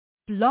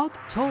Blog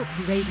Talk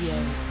Radio.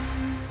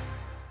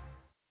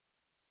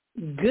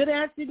 Good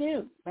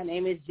afternoon. My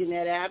name is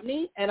Jeanette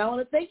Abney, and I want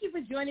to thank you for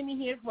joining me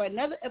here for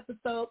another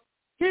episode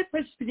here at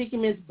Precious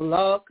Predicaments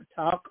Blog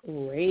Talk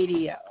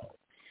Radio.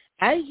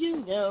 As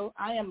you know,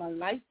 I am a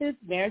licensed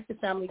marriage and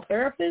family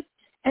therapist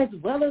as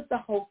well as the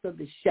host of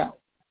the show.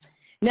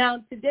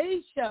 Now,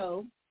 today's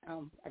show,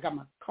 I got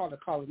my caller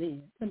calling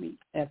in. Let me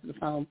answer the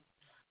phone.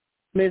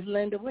 Ms.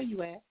 Linda, where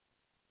you at?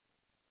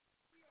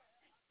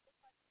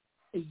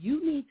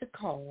 You need to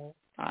call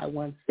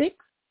 516-387.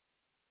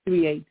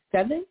 Let me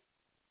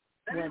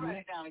write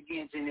it down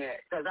again,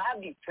 Jeanette, because I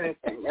be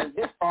tripping.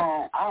 This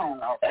phone, I don't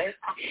know.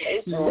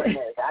 It's doing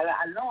this.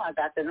 I know I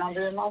got the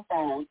number in my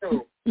phone,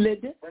 too.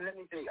 Linda? But let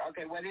me see.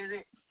 Okay, what is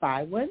it?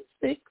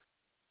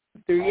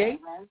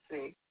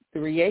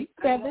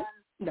 516-387.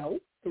 No,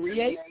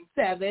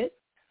 387-1914.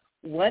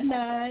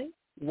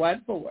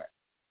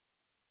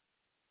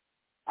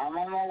 I'm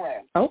on my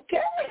way.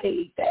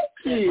 Okay, thank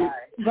you.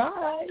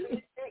 Bye.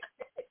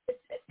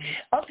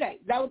 Okay,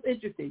 that was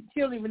interesting. She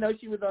don't even know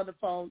she was on the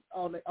phone.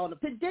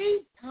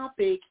 Today's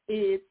topic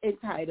is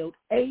entitled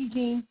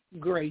Aging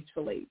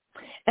Gracefully.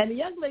 And the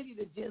young lady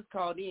that just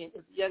called in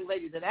is the young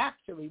lady that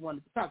actually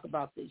wanted to talk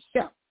about this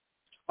show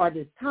or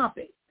this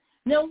topic.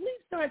 Now, we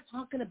start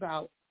talking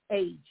about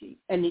aging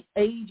and the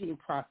aging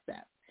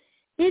process.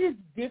 It is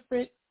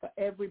different for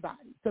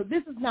everybody. So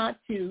this is not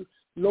to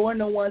lower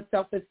no one's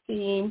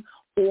self-esteem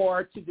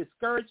or to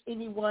discourage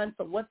anyone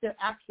from what they're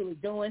actually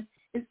doing.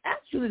 It's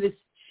actually to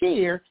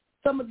share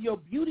some of your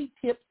beauty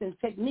tips and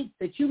techniques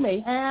that you may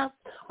have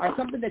or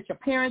something that your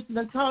parents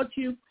have taught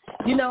you.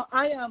 You know,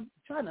 I am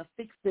trying to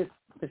fix this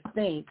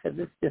thing because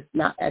it's just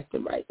not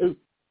acting right. Ooh,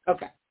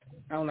 okay.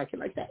 I don't like it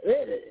like that.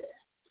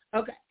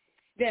 Okay.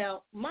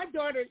 Now, my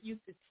daughter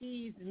used to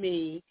tease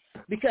me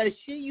because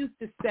she used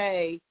to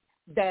say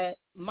that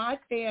my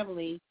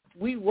family,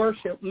 we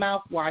worship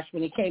mouthwash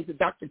when it came to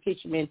Dr.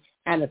 Tishman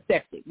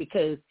antiseptic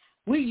because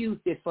we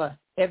used it for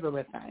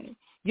everything.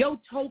 Your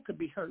toe could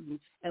be hurting,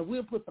 and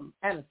we'll put some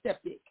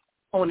antiseptic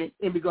on it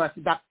in regards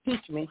to Dr.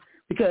 Tishman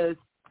because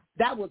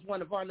that was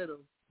one of our little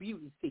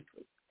beauty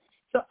secrets.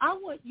 So I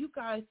want you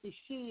guys to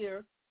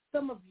share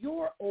some of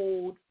your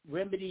old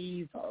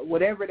remedies or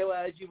whatever it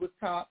was you was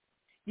taught,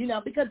 you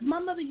know, because my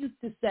mother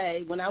used to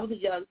say when I was a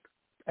young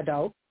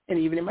adult, and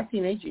even in my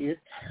teenage years,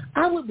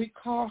 I would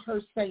recall her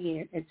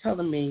saying and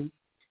telling me,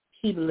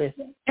 keep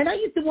living. And I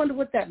used to wonder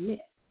what that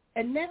meant.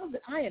 And now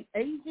that I am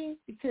aging,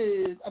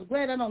 because I'm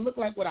glad I don't look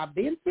like what I've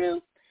been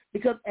through,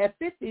 because at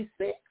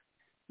 56,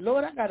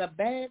 Lord, I got a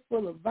bag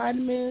full of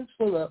vitamins,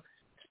 full of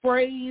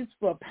sprays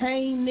for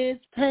pain this,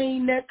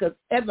 pain that, because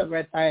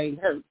everything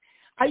hurts.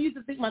 I used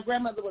to think my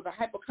grandmother was a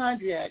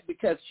hypochondriac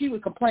because she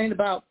would complain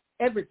about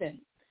everything.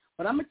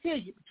 But I'm going to tell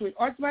you, between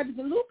arthritis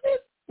and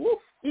lupus,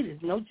 woof, it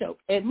is no joke.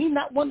 And me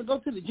not wanting to go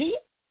to the gym,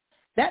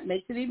 that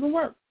makes it even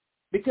worse.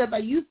 Because I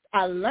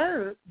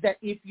learned that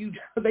they used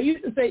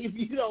to say if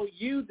you don't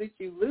use it,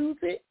 you lose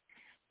it.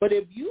 But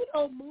if you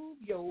don't move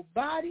your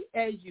body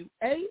as you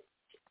age,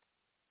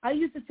 I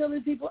used to tell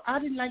these people I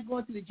didn't like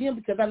going to the gym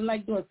because I didn't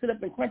like doing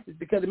sit-up and crunches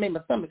because it made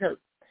my stomach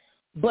hurt.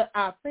 But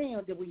I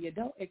found that when you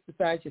don't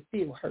exercise, you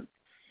still hurt.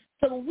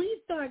 So when we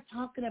start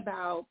talking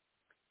about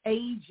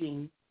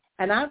aging,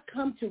 and I've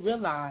come to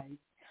realize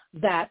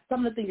that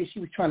some of the things that she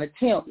was trying to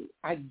tell me,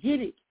 I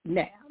get it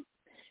now.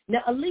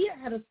 Now, Aaliyah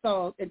had a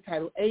song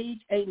entitled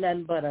Age Ain't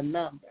Nothing But a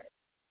Number.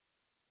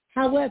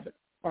 However,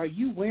 are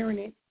you wearing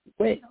it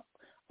well?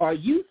 Are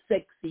you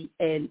sexy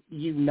and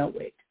you know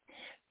it?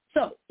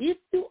 So if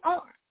you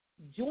are,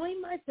 join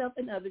myself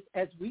and others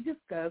as we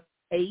discuss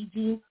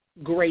aging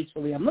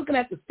gracefully. I'm looking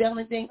at the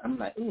spelling thing. I'm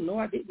like, oh, no,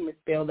 I didn't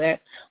misspell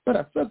that. But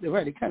I flipped it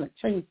right. It kind of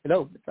changed it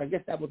over. So I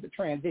guess that was the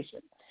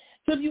transition.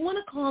 So if you want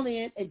to call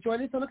in and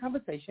join us on the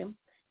conversation,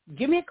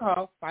 give me a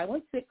call,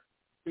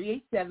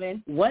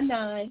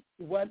 516-387-1914,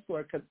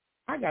 because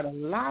I got a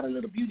lot of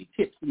little beauty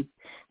tips and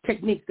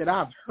techniques that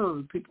I've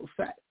heard people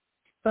say.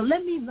 So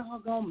let me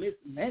log on, Miss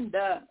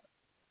Linda.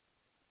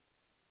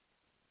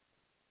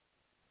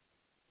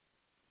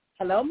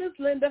 Hello, Miss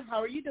Linda.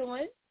 How are you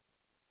doing?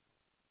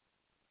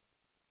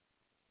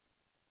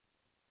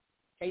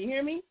 Can you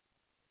hear me?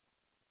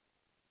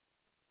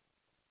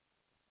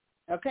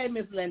 Okay,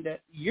 Miss Linda,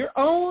 you're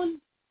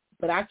on,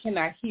 but I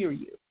cannot hear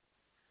you.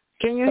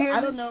 Can you hear me?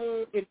 I don't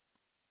know if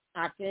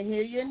I can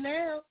hear you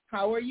now.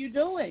 How are you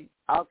doing?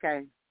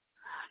 Okay.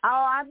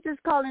 Oh, I'm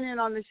just calling in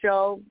on the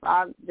show.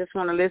 I just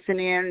want to listen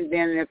in.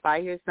 Then if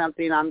I hear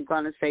something, I'm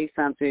going to say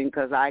something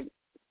because I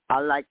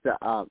like the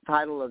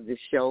title of the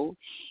show,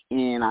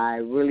 and I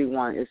really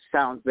want it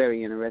sounds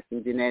very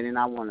interesting, Jeanette, and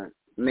I want to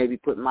maybe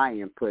put my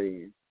input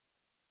in.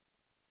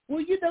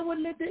 Well, you know what,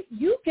 Linda?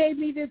 You gave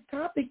me this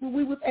topic when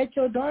we was at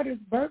your daughter's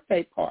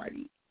birthday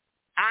party.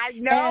 I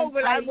know,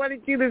 but I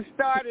wanted you to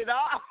start it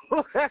off.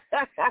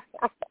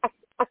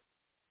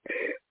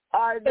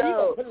 I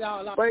know,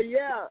 but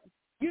yeah.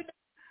 You know,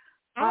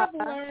 I've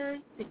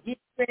learned to give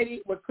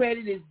credit where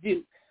credit is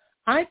due.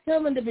 I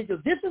tell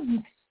individuals, this is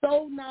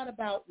so not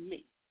about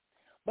me,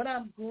 but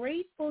I'm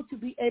grateful to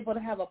be able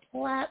to have a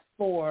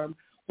platform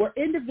where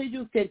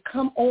individuals can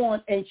come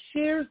on and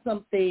share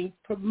some things,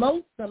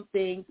 promote some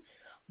things,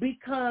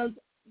 because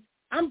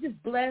I'm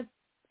just blessed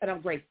and I'm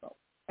grateful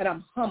and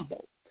I'm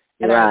humble.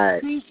 And I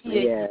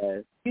appreciate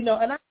it. You know,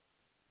 and I'm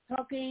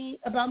talking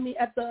about me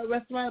at the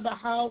restaurant about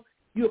how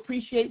you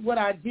appreciate what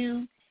I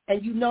do,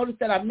 and you notice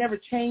that I've never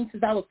changed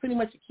since I was pretty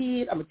much a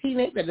kid. I'm a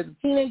teenager. As a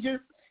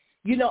teenager,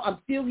 you know, I'm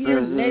still here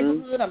in the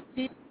neighborhood. I'm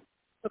still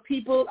for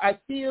people. I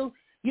still,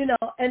 you know,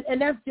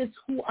 and that's just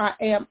who I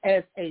am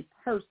as a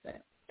person.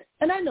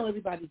 And I know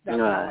everybody's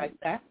not like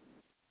that.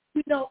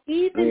 You know,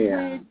 even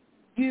with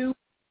you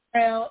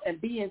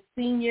and being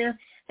senior,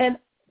 and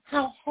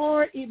how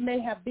hard it may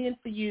have been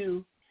for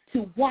you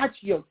to watch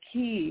your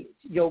kids,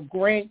 your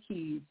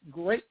grandkids,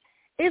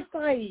 it's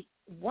like,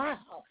 wow.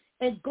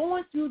 And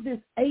going through this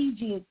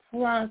aging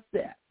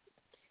process,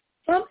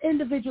 some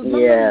individuals, my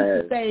mother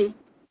used to say,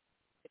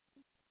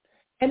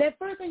 and at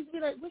first they used to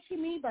be like, what she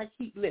mean by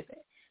keep living?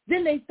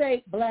 Then they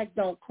say, black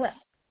don't crack.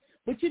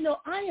 But, you know,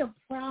 I am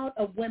proud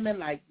of women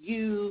like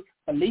you,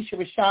 Alicia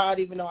Rashad,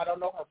 even though I don't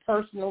know her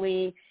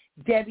personally,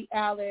 Debbie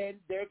Allen,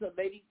 there's a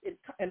lady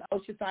in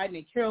Oceanside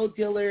named Carol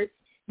Dillard,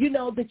 you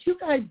know, that you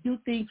guys do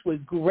things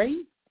with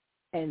grace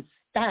and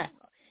style.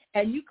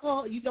 And you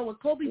call, you know, when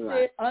Kobe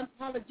said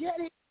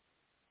unapologetic,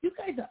 you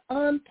guys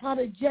are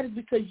unapologetic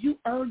because you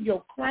earned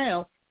your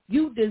crown.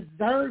 You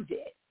deserved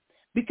it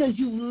because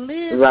you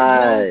lived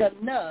long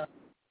enough.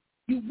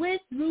 You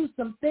went through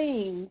some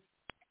things,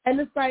 and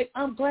it's like,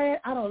 I'm glad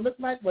I don't look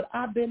like what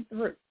I've been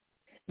through.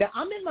 Now,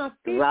 I'm in my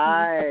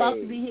 50s, about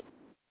to be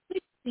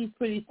hit 60s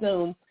pretty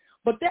soon,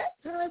 but that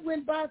time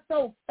went by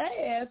so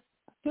fast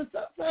because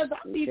sometimes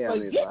I be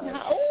forgetting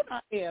how old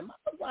I am.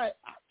 I was like,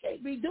 I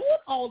can't be doing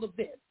all of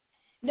this.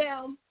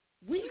 Now,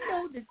 we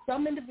know that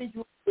some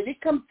individuals, when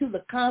it comes to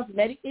the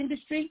cosmetic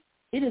industry,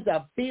 it is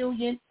 $1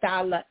 billion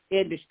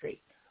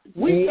industry.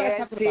 We start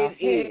talking about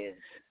hair,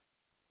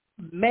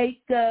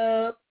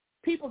 makeup,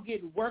 people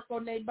getting work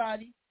on their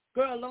body.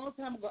 Girl, a long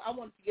time ago, I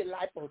wanted to get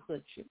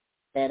liposuction.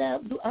 And I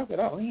said,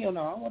 oh, hell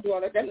no, I don't want to do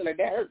all that. That look like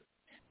that hurts.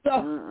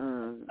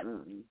 So,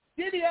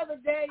 the other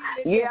day.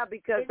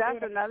 Because that's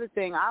another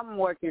thing. I'm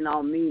working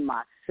on me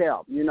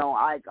myself. You know,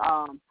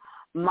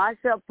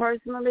 myself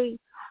personally,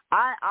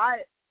 I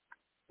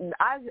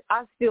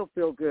still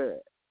feel good.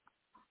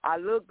 I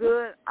look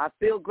good. I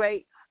feel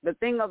great. The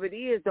thing of it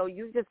is, though,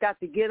 you just got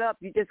to get up.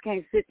 You just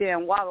can't sit there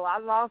and waddle. I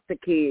lost a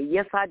kid.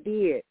 Yes, I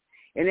did.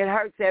 And it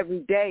hurts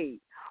every day.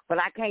 But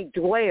I can't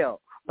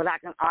dwell. But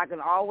I can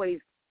always,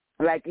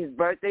 like his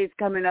birthday's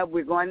coming up.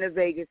 We're going to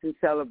Vegas and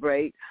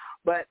celebrate.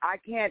 But I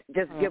can't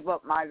just give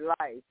up my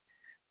life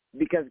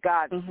because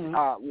God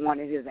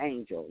wanted his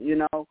angel, you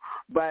know.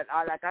 But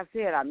like I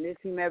said, I miss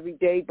him every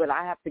day, but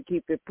I have to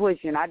keep it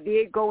pushing. I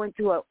did go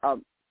into a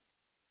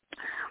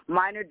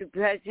minor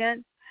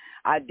depression.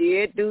 I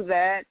did do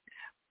that.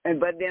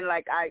 But then,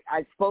 like,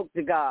 I spoke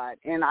to God,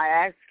 and I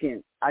asked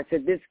him. I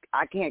said,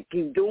 I can't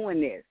keep doing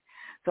this.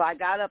 So I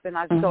got up, and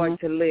I started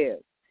to live.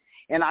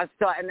 And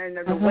and then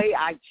the way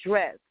I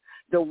dress,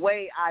 the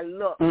way I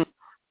look,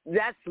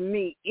 that's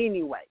me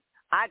anyway.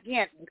 I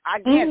can't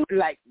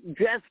like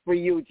dress for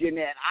you,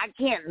 Jeanette. I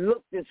can't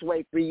look this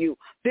way for you.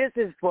 This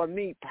is for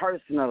me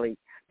personally.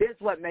 This is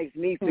what makes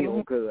me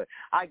feel good.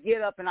 I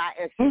get up and I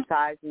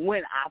exercise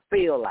when I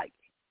feel like it.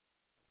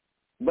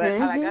 But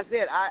like I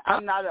said,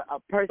 I'm not a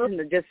person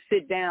to just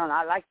sit down.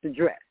 I like to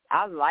dress.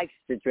 I like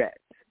to dress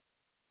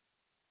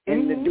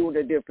and to do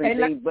the different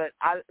things.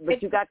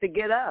 But you got to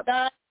get up.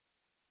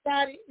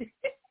 Got it.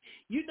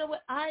 You know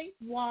what?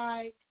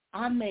 Why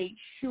I made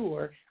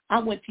sure I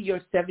went to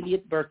your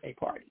 70th birthday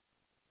party.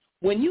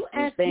 When you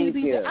asked me to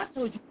be there, I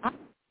told you I'd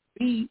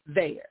be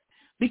there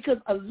because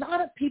a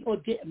lot of people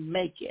didn't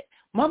make it.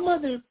 My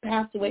mother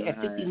passed away at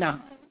 59,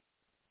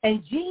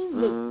 and Jean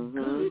looked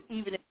good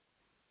even.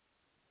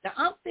 Now,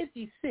 I'm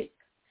 56,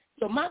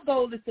 so my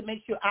goal is to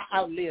make sure I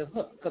outlive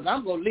her because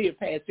I'm going to live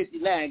past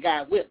 59,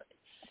 God willing.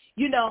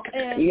 You know,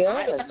 and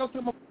I go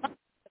to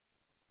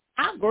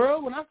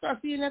girl, when I start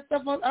seeing that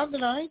stuff on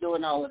others, I ain't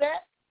doing all of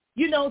that.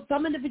 You know,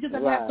 some individuals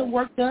have had some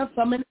work done,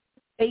 some individuals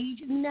age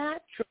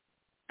natural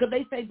because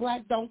they say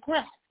black don't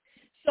crack.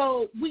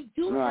 So we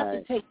do have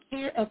to take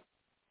care of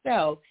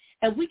ourselves,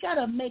 and we got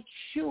to make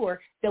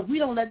sure that we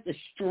don't let the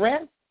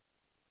stress,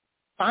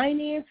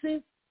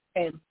 finances,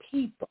 and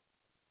people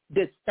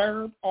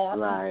disturb our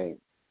lives.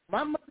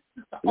 My mother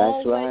used to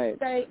always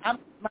say, I'm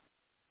my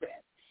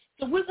stress.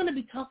 So we're going to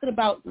be talking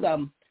about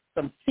some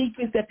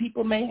secrets that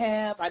people may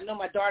have. I know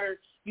my daughter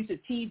used to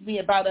tease me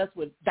about us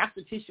with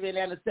Dr. Tissue and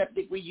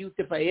antiseptic. We used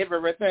it for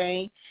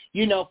everything.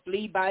 You know,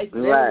 flea bites,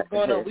 whatever's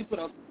going on, we put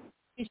on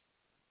tissue.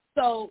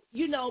 So,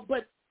 you know,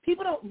 but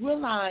people don't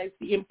realize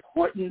the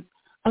importance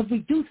of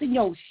reducing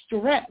your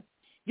stress,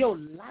 your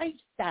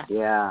lifestyle.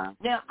 Yeah.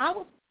 Now, I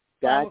was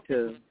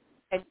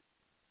and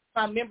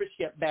my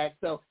membership back,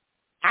 so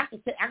I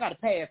can say I got to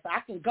pass, so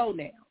I can go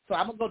now. So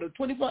I'm going to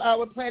go to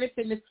 24-hour Planet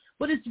Fitness,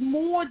 but it's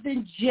more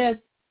than just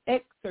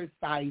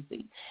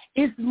exercising.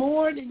 It's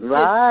more than just eating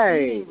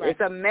right. It's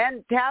a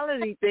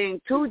mentality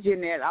thing too,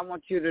 Jeanette. I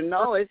want you to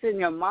know it's in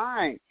your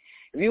mind.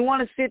 If you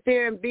want to sit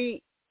there and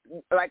be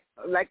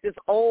like this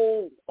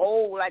old,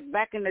 like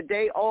back in the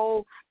day,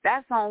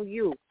 that's on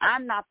you.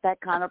 I'm not that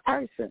kind of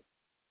person.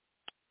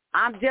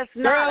 I'm just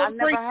not. I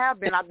never have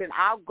been. I've been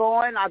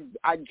outgoing.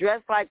 I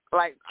dress like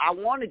I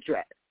want to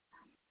dress,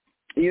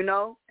 you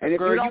know. And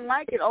if you don't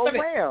like it,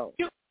 well.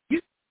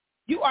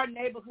 You are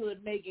neighborhood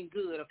Megan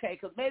Good, okay?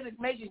 Because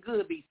Megan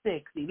Good be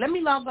sexy. Let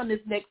me log on this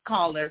next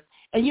caller.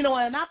 And you know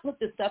what? And I put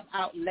this stuff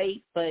out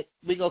late, but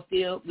we're going to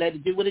still let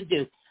it do what it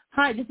do.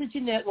 Hi, this is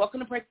Jeanette. Welcome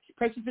to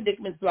Precious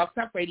Predicaments, Blog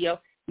Talk Radio,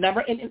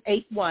 number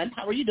 81.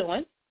 How are you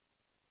doing?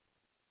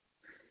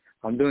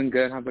 I'm doing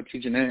good. How about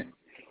you, Jeanette?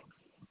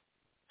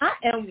 I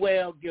am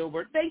well,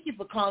 Gilbert. Thank you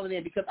for calling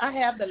in because I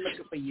have been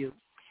looking for you.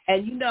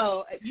 And,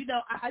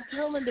 I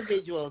tell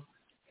individuals,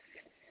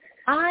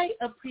 I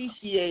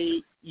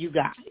appreciate you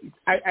guys.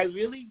 I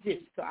really do.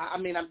 So,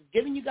 I'm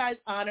giving you guys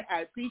honor.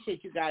 I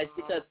appreciate you guys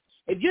because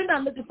if you're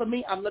not looking for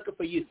me, I'm looking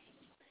for you.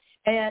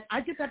 And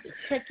I just have to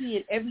check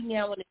in every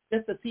now and then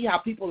just to see how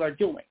people are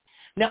doing.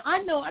 Now, I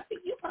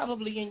think you're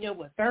probably in your,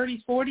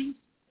 30s, 40s,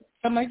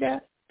 something like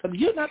that? Because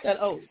you're not that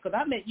old because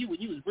I met you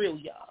when you was real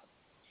young.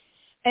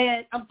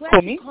 And I'm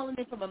glad you're calling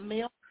in from a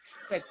male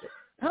perspective.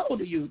 How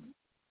old are you,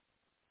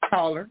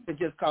 caller that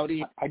just called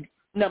in?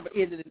 Number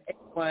ended in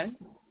 81.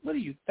 What are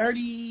you,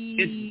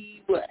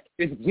 30?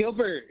 It's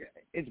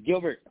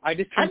Gilbert. I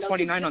just turned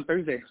 29 on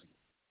Thursday.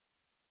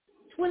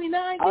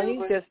 29, Gilbert? Oh,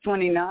 he's just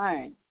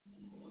 29.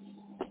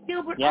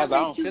 Gilbert, yeah, I but I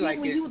don't feel like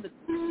when it. You was a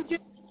teenager.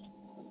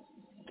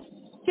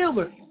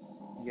 Gilbert.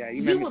 Yeah,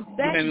 you met me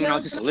when I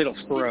was just a little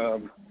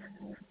scrub.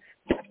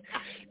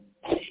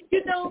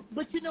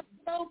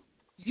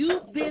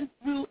 You've been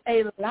through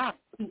a lot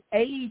to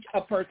age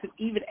a person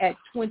even at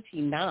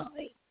 29.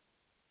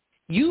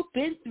 You've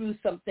been through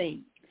some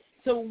things.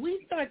 So when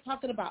we start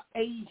talking about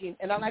aging,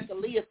 and I like the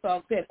Leah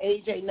song said,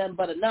 age ain't nothing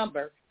but a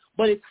number,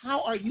 but it's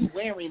how are you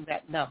wearing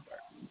that number?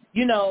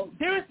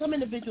 There are some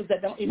individuals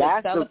that don't even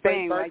That's celebrate the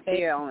thing birthdays. right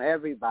there on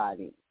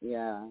everybody.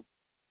 Yeah.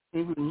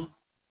 Mhm.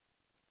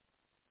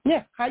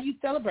 Yeah, how you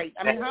celebrate.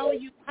 How are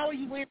you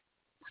wearing?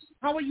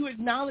 How are you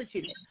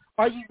acknowledging it?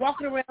 Are you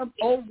walking around,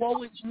 oh,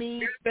 woe is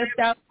me, stressed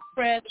out,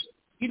 stressed?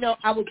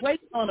 I was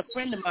waiting on a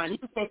friend of mine. He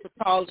was supposed to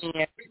call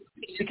in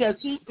because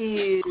he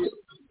is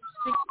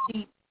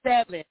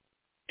 67.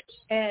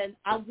 And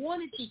I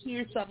wanted to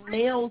hear some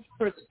male's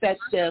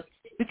perspective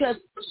because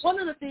one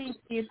of the things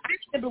is I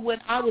remember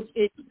when I was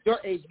in your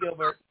age,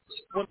 Gilbert,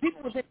 when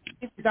people was in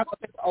the 50s, I was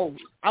like, oh,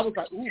 I was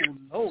like, ooh,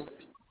 Lord,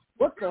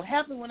 what's going to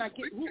happen when I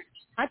get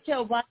 – I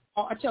tell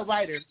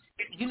writers,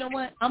 you know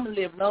what, I'm going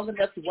to live long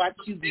enough to watch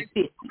you be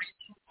 50.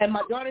 And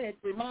my daughter had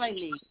to remind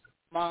me,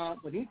 Mom,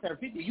 when he turned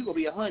 50, you're going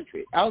to be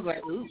 100. I was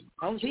like, ooh, as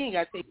long as he ain't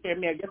got to take care of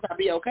me, I guess I'll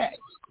be okay.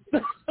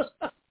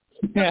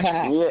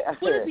 Yeah. What is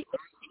the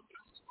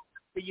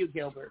for you,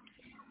 Gilbert?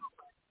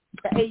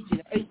 The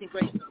aging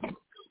great.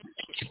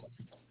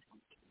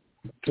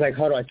 Like,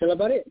 how do I feel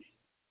about it?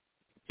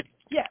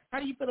 Yeah, how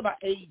do you feel about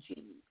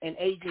aging and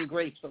aging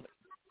gracefully?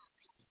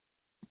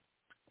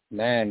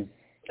 Man,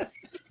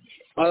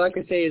 all I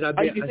can say is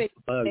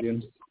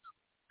dude.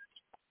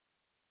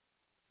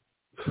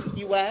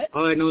 You what?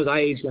 All I know is I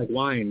age like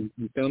wine.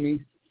 You feel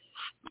me?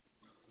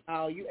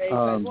 Oh, you age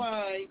like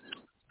wine.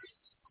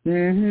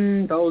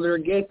 The older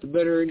it gets, the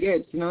better it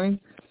gets. You know what I mean?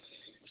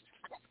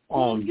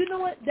 You know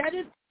what? That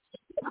is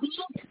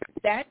true,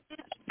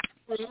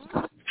 but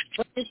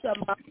it's a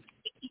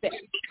mindset.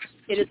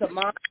 It is a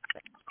mindset.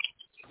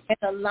 And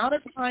a lot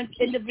of times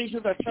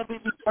individuals are simply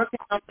working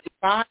on their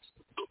body.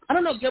 I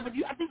don't know, Gilbert,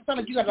 I think some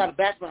of you got a lot of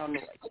background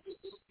noise.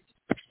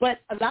 But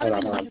a lot of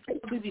individuals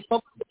simply be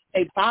focused on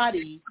their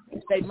body,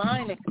 their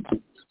mind,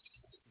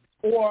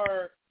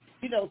 or,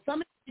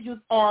 some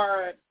individuals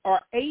are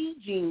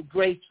aging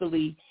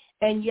gracefully,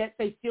 and yet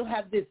they still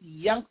have this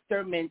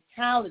youngster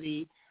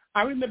mentality.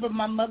 I remember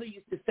my mother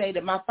used to say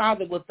that my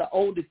father was the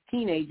oldest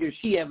teenager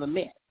she ever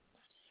met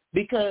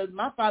because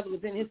my father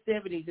was in his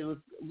 70s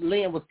and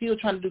Lynn was still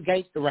trying to do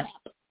gangster rap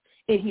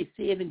in his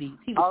 70s.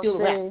 He was still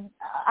rapping.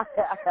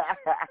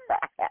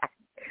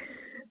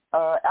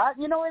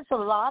 It's a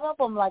lot of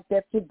them like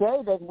that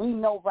today that we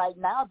know right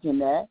now,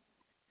 Jeanette,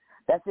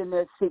 that's in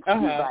their 60s,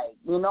 right?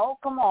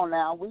 Come on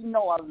now. We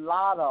know a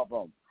lot of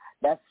them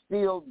that's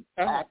still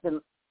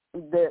acting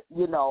that,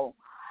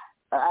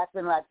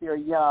 acting like they're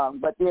young,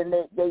 but then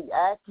they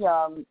act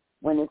young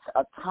when it's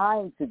a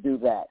time to do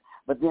that.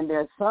 But then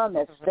there's some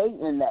that stay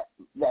in that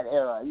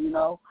era,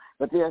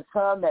 But there's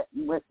some that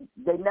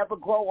they never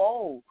grow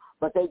old,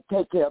 but they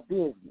take care of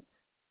business.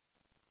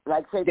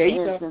 Like, say, for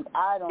instance,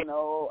 I don't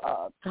know,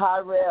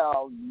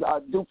 Tyrell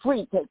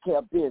Dupree take care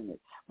of business,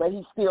 but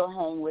he still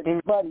hang with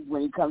his buddies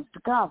when he comes to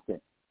Compton.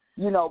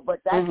 But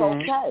that's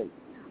okay.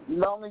 As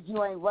long as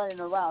you ain't running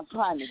around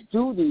trying to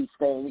do these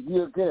things,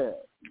 you're good,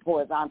 as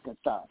far as I'm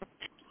concerned.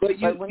 But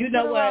when you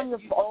get around your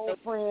old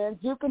friends,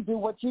 you can do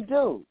what you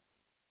do.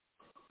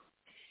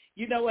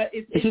 You know what?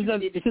 This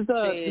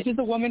is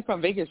a woman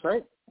from Vegas,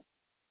 right?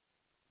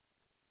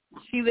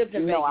 She lives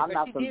in Vegas. No, I'm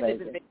not from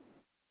Vegas.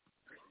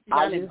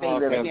 I live in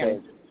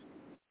Vegas.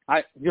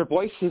 Your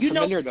voice is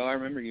familiar, though. I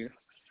remember you.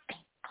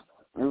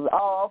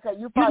 Oh, okay.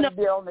 You probably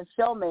be on the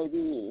show,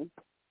 maybe.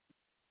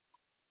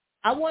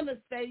 I want to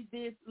say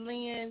this,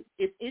 Lynn.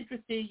 It's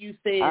interesting you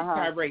said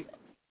Tyrell.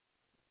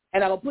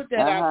 And I'm going to put that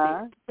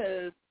out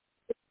there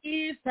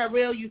because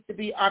Tyrell used to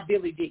be our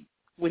Billy D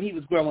when he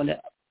was growing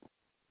up.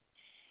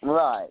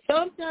 Right.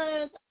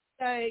 Sometimes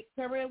I say,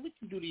 Tyrell, what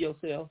you do to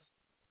yourself?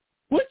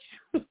 What?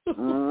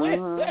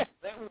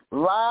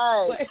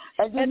 Right.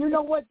 And then you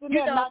know what?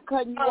 They're not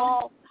cutting you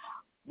off,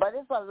 but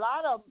it's a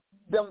lot of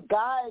them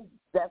guys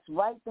that's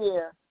right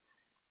there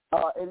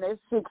in their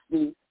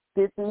 60s,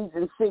 50s,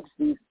 and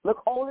 60s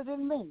look older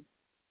than me.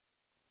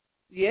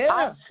 Yeah.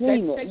 I've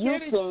seen it.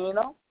 You've seen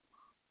them.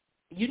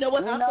 You know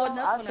what?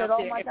 I said,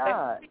 oh, my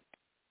God.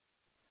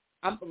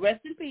 I'm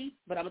rest in peace,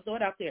 but I'm going to throw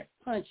it out there.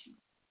 Punchy.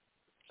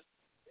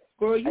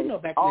 Girl, you know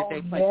back in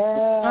the day.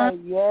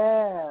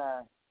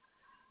 Yeah.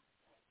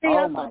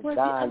 Oh, my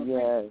God,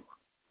 yes.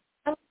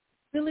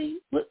 Really?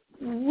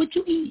 What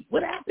you eat?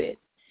 What happened?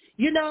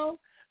 You know?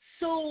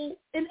 So,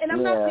 and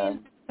I'm not saying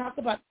to talk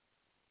about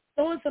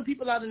throwing some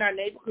people out in our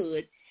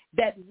neighborhood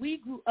that we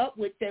grew up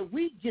with that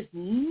we just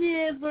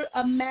never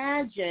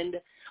imagined.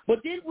 But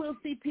then we'll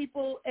see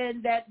people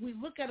and that we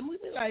look at them, we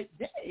be like,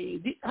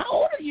 dang, how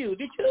old are you?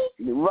 Did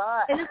you?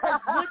 Right. And it's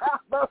like,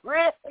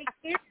 what?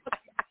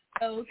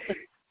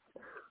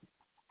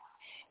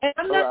 And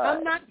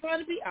I'm not trying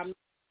to be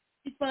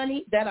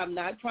funny. That I'm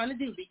not trying to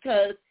do,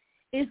 because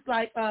it's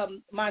like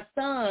my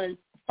son's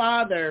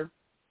father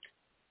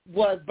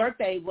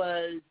birthday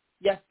was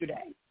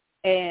yesterday,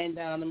 and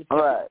let me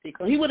see.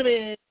 So he would have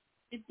been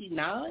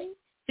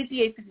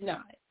 58, 59.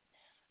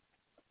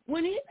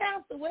 When he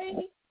passed away,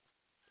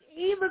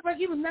 he looked like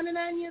he was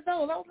 99 years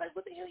old. I was like,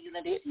 what the hell you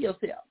done did to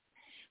yourself?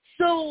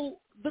 So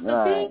the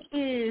thing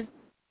is,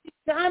 we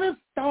got to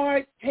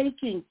start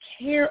taking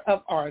care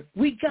of ours.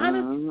 We got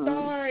to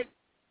start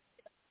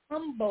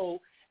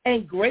humble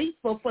and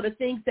grateful for the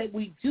things that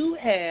we do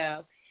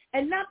have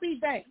and not be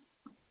vain.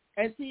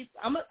 And see,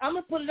 I'm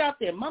gonna put it out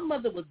there. My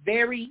mother was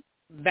very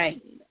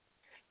vain.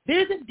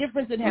 There's a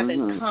difference in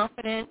having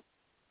confidence,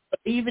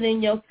 believing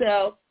in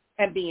yourself,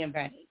 and being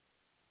vain.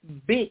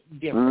 Big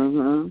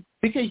difference.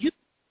 Because you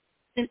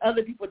and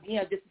other people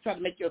just to try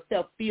to make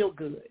yourself feel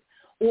good.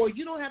 Or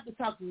you don't have to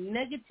talk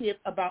negative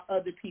about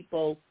other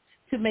people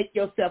to make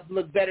yourself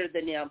look better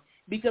than them.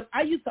 Because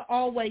I used to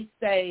always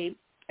say,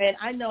 and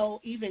I know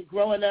even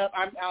growing up,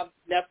 I'll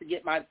never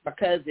forget my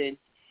cousin.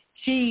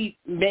 She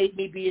made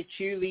me be a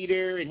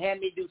cheerleader and had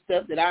me do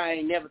stuff that I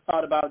ain't never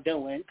thought about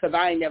doing, because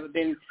I ain't never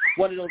been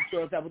one of those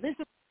girls that was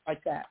into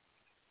like that.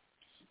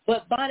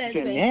 But by that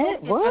Jeanette,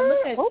 same what? I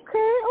look at,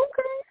 Okay.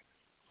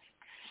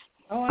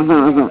 Oh, I did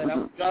all that. I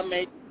was drum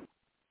major,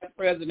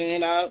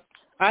 president.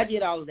 I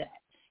did all of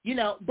that. You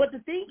know, but the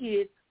thing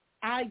is,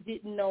 I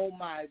didn't know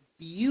my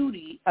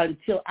beauty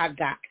until I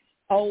got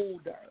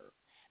older.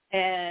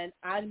 And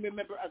I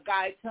remember a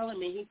guy telling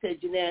me, he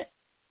said, Jeanette,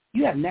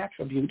 you have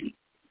natural beauty.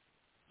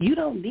 You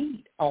don't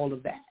need all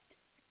of that.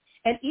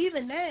 And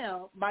even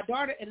now, my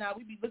daughter and I,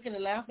 we be looking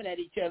and laughing at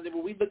each other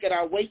when we look at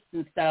our weights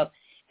and stuff.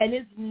 And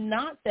it's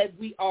not that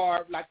we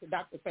are, like the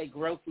doctor say,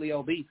 grossly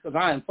obese, because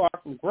I am far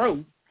from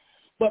gross.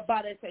 But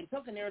by that same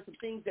token, there are some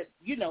things that,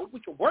 you know, we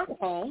can work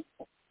on,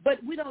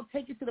 but we don't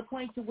take it to the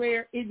point to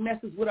where it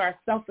messes with our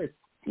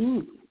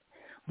self-esteem.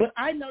 But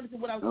I noticed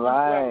when I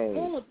was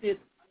going with this,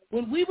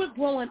 when we were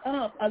growing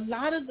up, a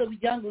lot of the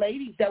young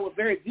ladies that were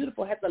very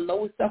beautiful had the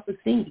lowest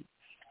self-esteem.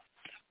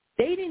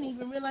 They didn't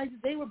even realize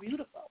that they were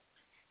beautiful.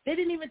 They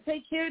didn't even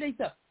take care of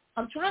themselves.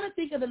 I'm trying to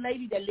think of the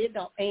lady that lived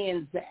on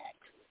Anzac,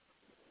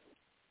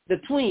 the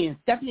twins,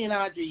 Stephanie and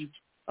Audrey,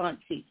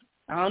 auntie.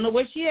 I don't know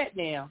where she at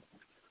now.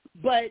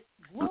 But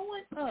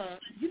growing up,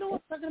 you know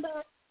what I'm talking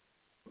about?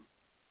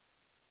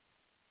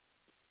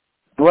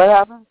 What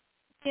happened?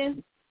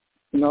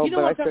 No, you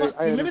know but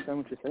I understand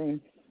what you're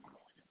saying.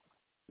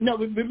 No,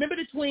 remember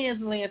the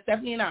twins, Lynn,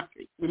 Stephanie and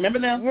Audrey. Remember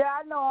them? Yeah,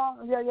 I know.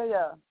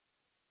 Yeah.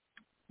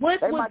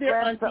 What was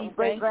their auntie's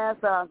great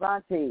grandson's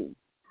auntie?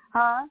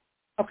 Huh?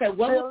 Okay,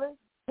 what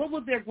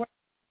was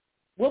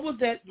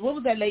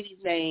that lady's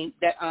name?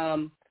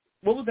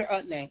 What was their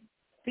aunt name?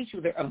 I think she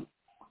was their aunt.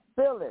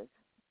 Phyllis.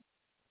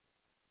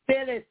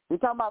 You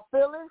talking about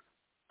Phyllis?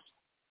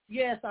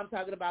 Yes, I'm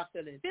talking about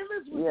Phyllis.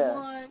 Phyllis was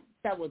one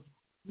that was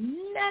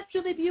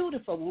naturally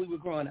beautiful when we were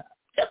growing up.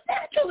 Just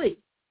naturally.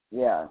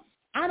 Yeah.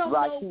 I don't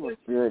know. She was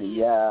pretty.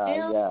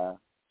 Yeah.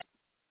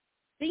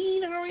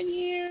 Seen her in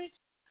years,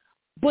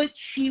 but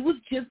she was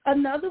just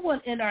another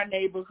one in our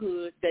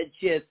neighborhood that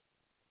just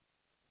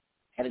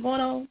had it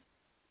going on.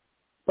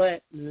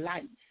 But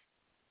life.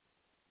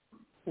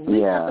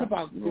 We're talking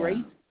about grace.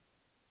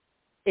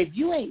 If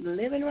you ain't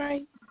living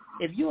right,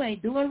 if you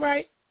ain't doing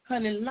right,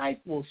 honey, life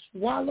will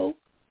swallow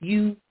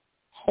you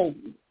whole.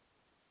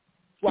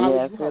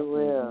 Yes, it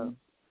will.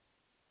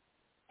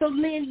 So,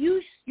 Lynn,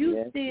 you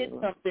said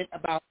something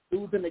about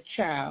losing a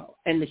child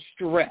and the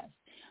stress.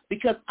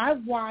 Because I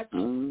watched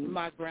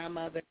my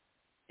grandmother,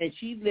 and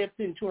she lived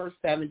into her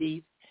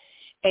 70s,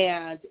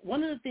 and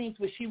one of the things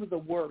was she was a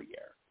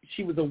worrier.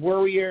 She was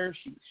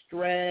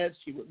stressed,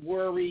 she would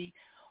worry.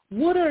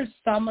 what are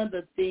some of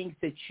the things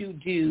that you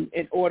do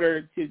in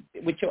order to,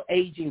 with your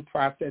aging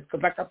process?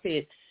 Because like I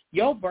said,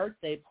 your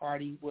birthday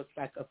party was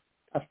like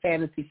a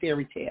fantasy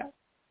fairy tale.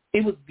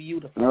 It was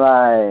beautiful.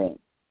 Right.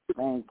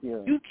 Thank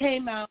you. You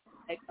came out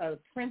like a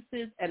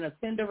princess and a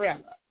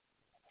Cinderella.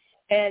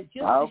 And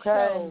just to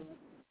show,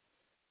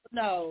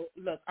 no,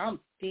 look, I'm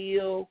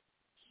still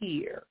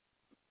here.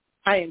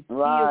 I am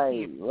still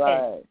here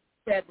at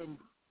 70.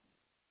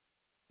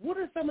 What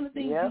are some of the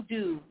things you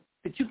do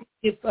that you can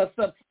give us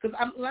some? Because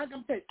I'm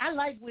telling you, I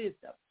like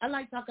wisdom. I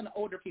like talking to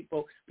older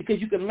people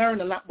because you can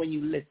learn a lot when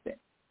you listen.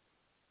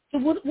 So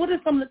what are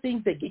some of the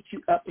things that get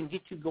you up and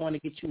get you going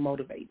and get you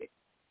motivated?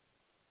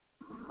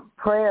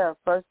 Prayer,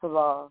 first of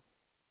all.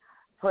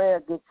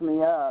 Prayer gets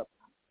me up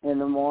in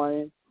the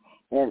morning,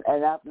 and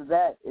after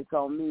that, it's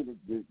on me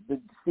to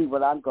see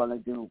what I'm going to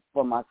do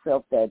for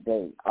myself that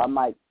day. I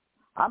might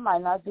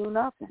not do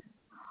nothing.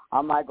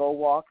 I might go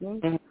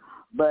walking,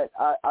 but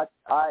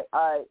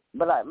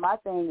my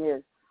thing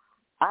is,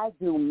 I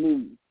do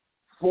me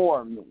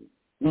for me,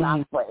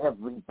 not for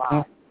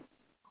everybody.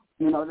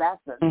 You know, that's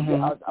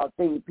a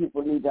thing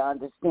people need to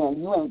understand.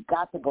 You ain't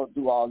got to go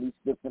do all these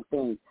different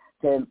things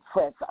to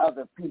impress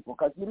other people,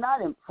 because you're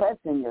not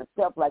impressing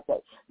yourself like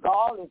that.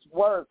 All this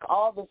work,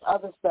 all this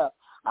other stuff,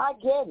 I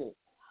get it,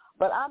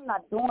 but I'm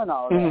not doing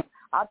all that.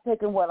 I'm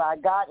taking what I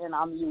got and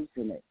I'm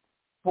using it.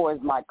 For as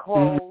my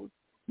clothes,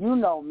 you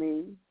know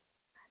me,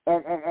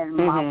 and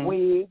my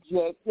wigs,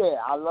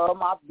 I love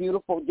my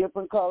beautiful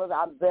different colors.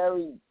 I'm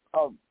very,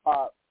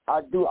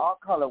 I do all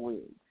color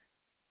wigs,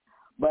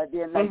 but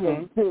then they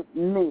just fit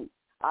me.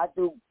 I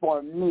do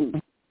for me,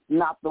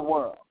 not the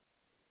world.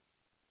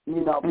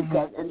 You know,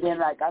 because, and then,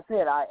 like I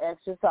said, I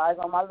exercise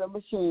on my little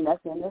machine that's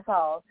in this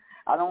house.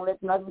 I don't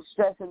let nothing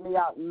stressing me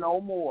out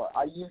no more.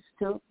 I used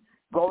to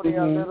go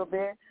there a little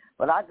bit,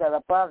 but I got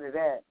up out of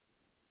that.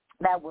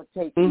 That would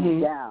take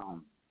me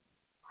down.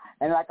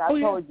 And like I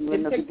told you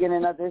in the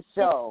beginning of this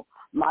show,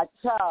 my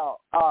child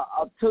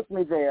took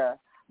me there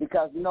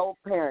because no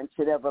parent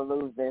should ever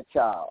lose their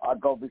child or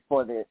go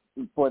before them.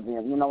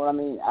 You know what I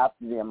mean?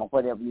 After them or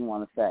whatever you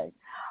want to say.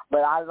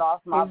 But I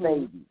lost my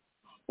baby.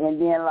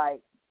 And then,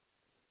 like,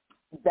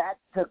 that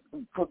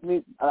took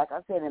me, like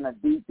I said, in a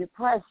deep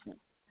depression.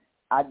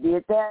 I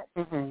did that,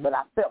 but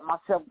I felt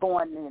myself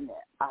going in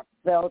there. I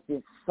felt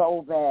it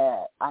so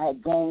bad. I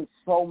had gained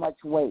so much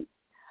weight.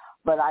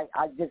 But I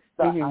just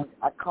thought,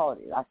 I caught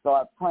it. I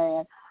started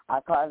praying. I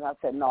caught it, and I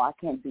said, no, I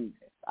can't do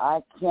this. I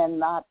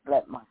cannot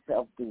let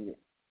myself do this.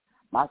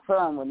 My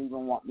son wouldn't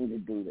even want me to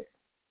do this.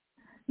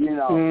 You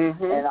know,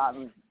 and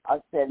I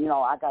said,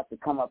 no, I got to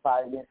come up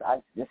out of this.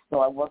 I just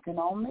started working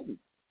on me.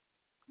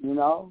 You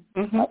know,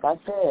 like I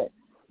said,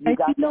 you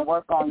got to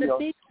work on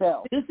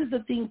yourself. This is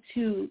the thing,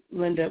 too,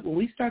 Linda. When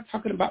we start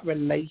talking about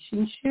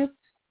relationships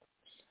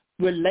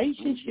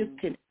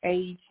can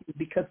age you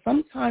because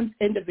sometimes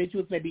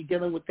individuals may be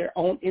dealing with their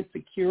own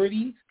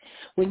insecurities.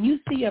 When you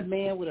see a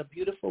man with a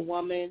beautiful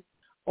woman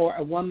or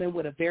a woman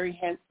with a very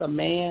handsome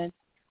man,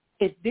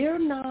 if they're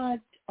not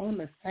on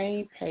the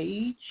same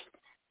page,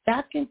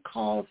 that can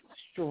cause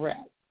stress.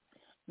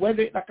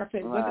 Whether, like I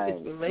said, whether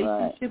it's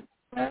relationship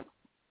stress,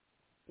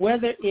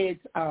 whether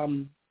it's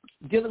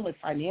dealing with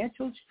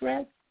financial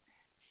stress,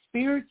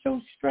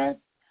 spiritual stress,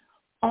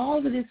 all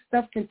of this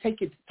stuff can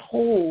take its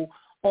toll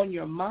on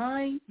your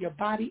mind, your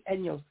body,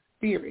 and your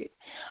spirit.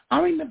 I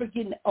remember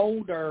getting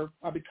older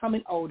or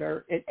becoming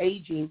older and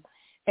aging,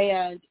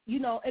 and, you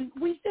know, and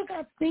we still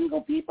got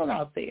single people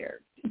out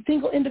there,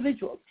 single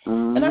individuals.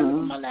 And I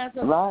remember my last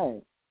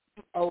husband,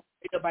 ain't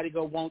nobody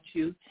gonna want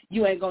you.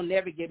 You ain't gonna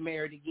never get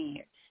married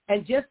again.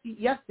 And just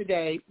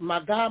yesterday, my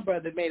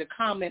godbrother made a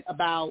comment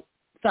about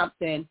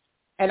something,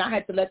 and I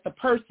had to let the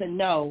person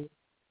know.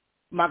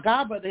 My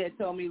godbrother had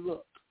told me,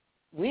 look,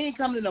 we ain't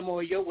coming to no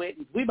more of your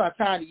weddings. We about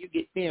time you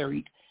get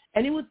married.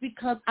 And it was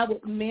because I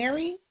would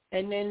marry,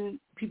 and then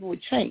people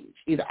would change.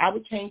 Either I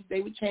would change,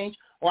 they would change,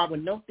 or I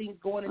would know things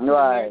going into the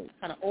marriage,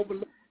 kind of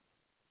overlook.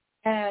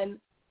 And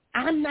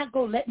I'm not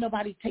going to let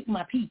nobody take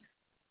my peace.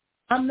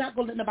 I'm not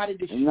going to let nobody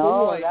destroy my...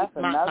 No, that's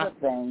another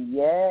thing.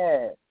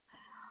 Yes.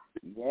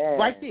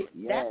 Right there.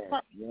 That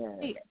part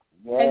right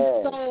there.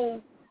 And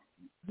so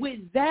with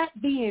that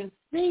being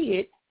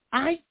said,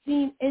 I've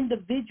seen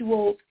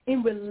individuals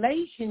in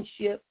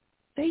relationships,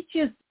 they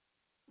just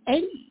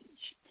age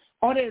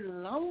or they're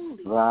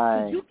lonely.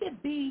 Right. You can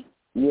be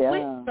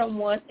with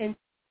someone and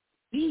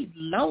be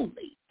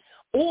lonely.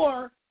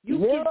 Or you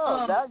can...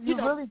 you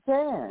really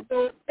can.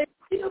 It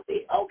still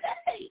be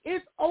okay.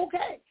 It's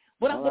okay.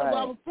 What I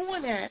was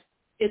doing at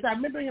is I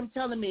remember him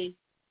telling me,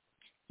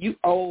 you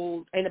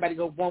old, ain't nobody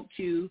gonna want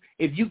you.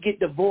 If you get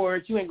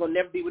divorced, you ain't gonna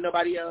never be with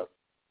nobody else.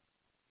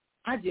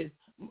 I just,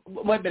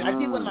 wait a minute, I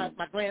did what my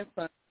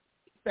grandson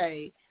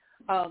say,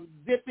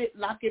 zip it,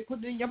 lock it,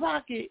 put it in your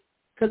pocket,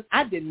 because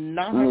I did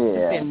not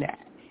understand that.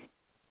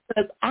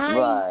 Because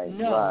I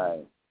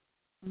know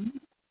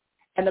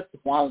and the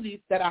qualities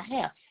that I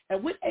have.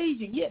 And with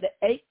aging,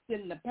 the aches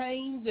and the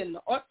pains and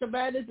the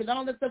arthritis and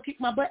all that stuff kick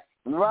my butt.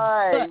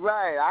 Right.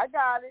 I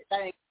got it.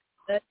 Thanks.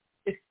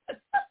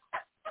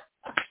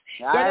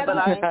 All right, but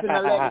I ain't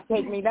finna let it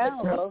take me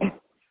down, though.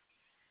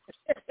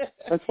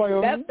 That's why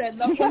that's that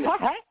number. I'm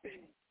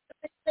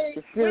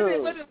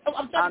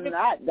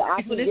not.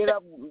 I can get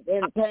up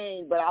in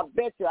pain, but I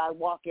bet you I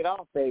walk it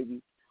off,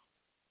 baby.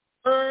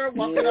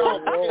 Walk it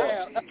off.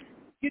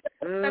 Yeah.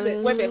 Wait a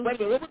minute. What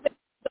was that?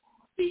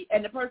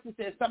 And the person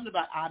said something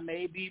about, I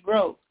may be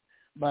broke,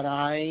 but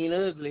I ain't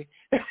ugly.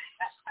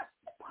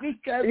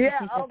 Because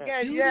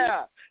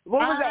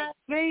what was that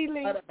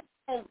feeling?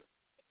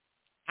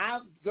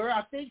 Girl,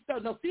 I think so.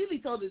 No, Feely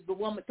told us the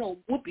woman told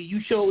Whoopi,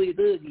 you sure is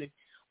ugly.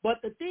 But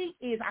the thing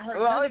is, I heard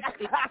another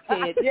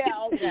said,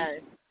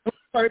 the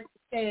person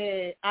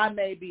said, I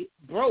may be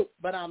broke,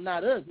 but I'm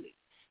not ugly.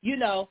 You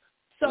know,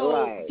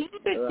 so these are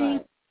things we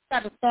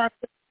got to start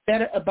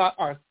better about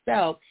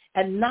ourselves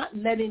and not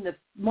letting the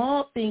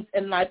small things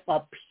in life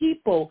of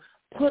people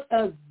put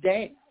us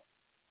down.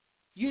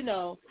 You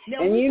know.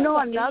 Now, and you know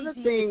another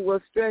thing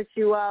will stress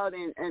you out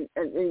and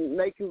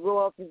make you go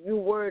off if you're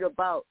worried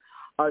about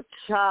a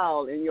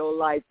child in your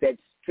life that's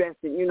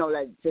stressing, you know,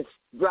 that just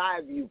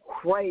drive you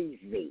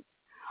crazy.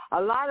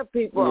 A lot of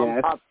people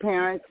are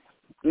parents,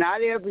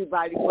 not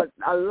everybody, but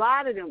a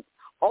lot of them,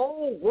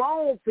 old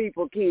grown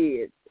people,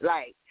 kids,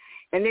 like,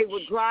 and they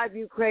would drive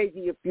you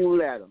crazy if you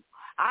let them.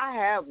 I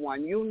have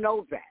one, you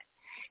know that,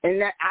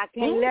 and that I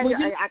can't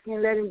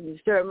let him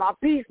disturb my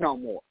peace no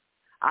more.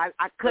 I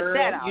cut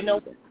that out. You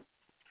know,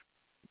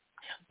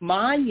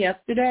 mine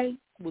yesterday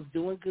was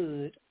doing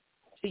good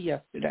to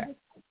yesterday.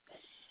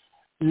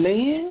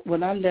 Then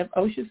when I left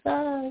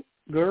Oceanside,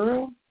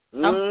 girl,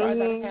 I'm sorry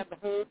that I have a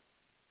hug.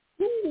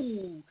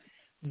 Ooh,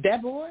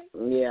 that boy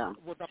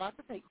was about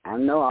to take. I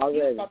know already.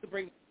 He was about to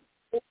bring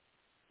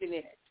in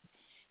it.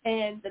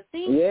 And the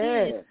thing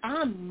is,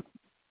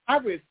 I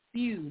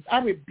refuse.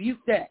 I rebuke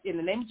that in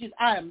the name of Jesus.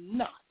 I am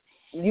not.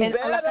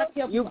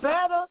 You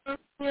better.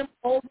 Him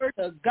over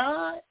to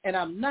God, and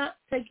I'm not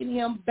taking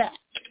him back.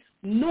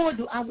 Nor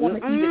do I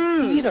want to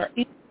even eat or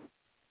eat.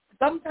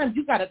 Sometimes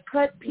you got to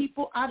cut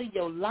people out of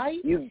your life.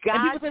 You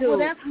got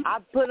to. I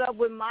put up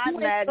with my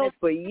madness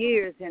for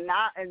years, and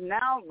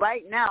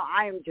right now,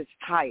 I am just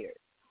tired.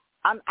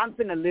 I'm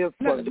finna live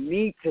for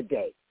me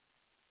today.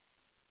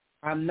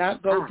 I'm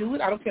not going to do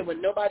it. I don't care what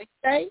nobody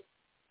say.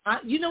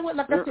 You know what?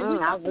 Like I said, we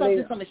talked about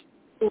this on the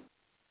show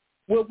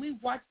where we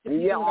watched the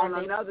people on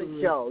another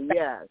show,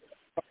 yes.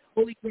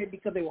 Fully clear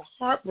because they were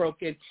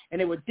heartbroken and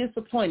they were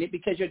disappointed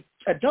because your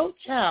adult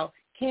child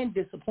can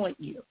disappoint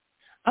you.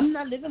 I'm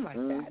not living like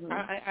that.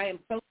 I am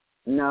so.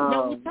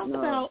 No, we talk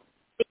about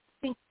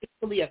it's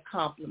really a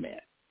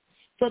compliment.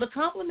 So the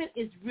compliment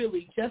is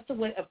really just a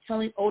way of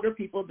telling older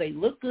people they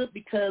look good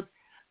because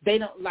they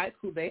don't like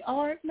who they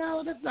are.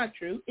 No, that's not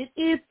true. It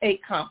is a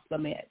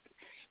compliment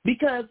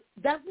because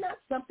that's not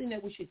something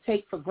that we should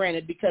take for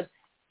granted because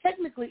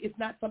technically it's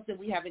not something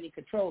we have any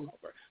control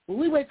over. When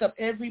we wake up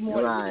every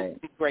morning, we need to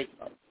be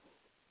grateful.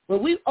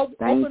 When we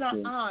open our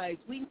eyes,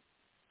 we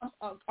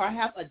or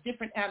have a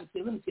different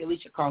attitude. Let me see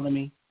Alicia calling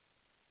me.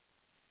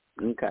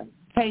 Okay.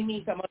 Hey,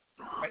 me, I'm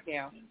right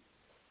now.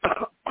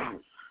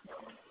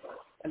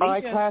 All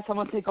right, class, I'm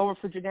going to take over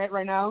for Jeanette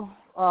right now.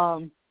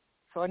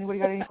 So anybody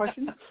got any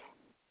questions?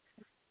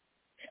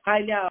 I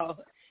know.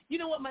 You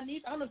know what, my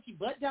niece, I don't know if she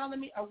butt down on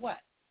me or what.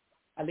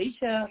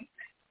 Alicia.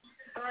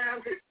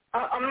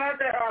 I'm not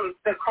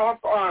the call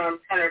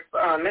center,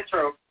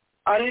 Metro.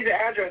 I need the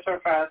address real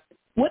fast.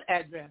 What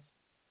address?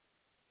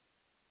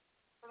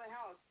 For the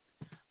house.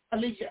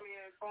 Alicia,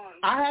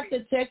 I have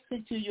to text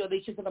it to you,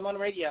 Alicia, because I'm on the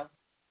radio.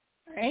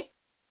 All right?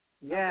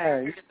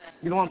 Yeah.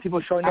 You don't want people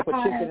showing up with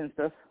chicken and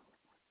stuff.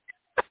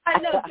 I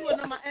know. You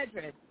know my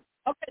address.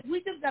 Okay,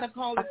 we just got to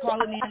call in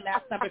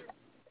last number.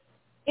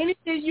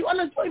 Anything you want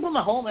to put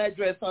my home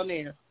address on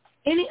there.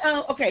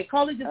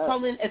 Call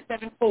in at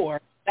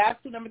 74.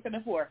 Last two number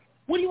 74.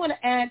 What do you want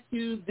to add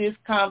to this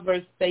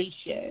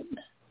conversation?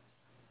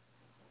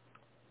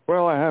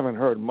 Well, I haven't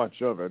heard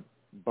much of it,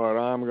 but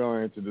I'm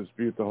going to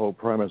dispute the whole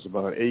premise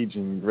about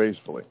aging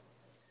gracefully.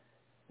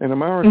 In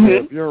America,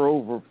 if you're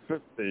over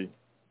 50,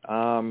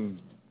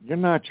 you're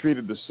not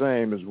treated the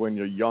same as when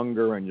you're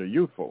younger and you're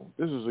youthful.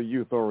 This is a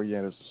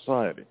youth-oriented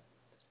society.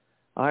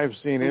 I've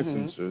seen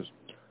instances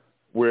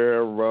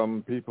where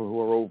people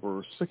who are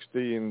over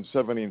 60 and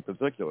 70 in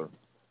particular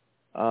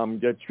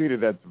get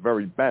treated at the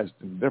very best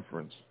in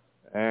difference.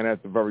 And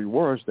at the very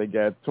worst, they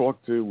get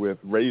talked to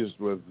with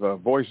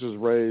voices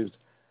raised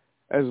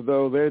as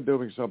though they're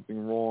doing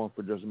something wrong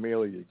for just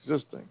merely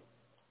existing.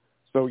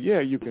 So,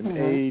 yeah, you can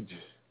age,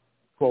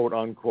 quote,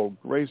 unquote,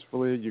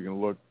 gracefully. You can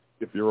look,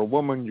 if you're a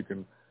woman, you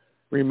can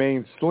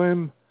remain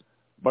slim,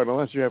 but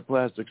unless you have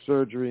plastic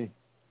surgery,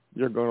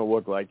 you're going to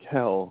look like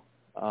hell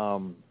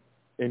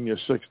in your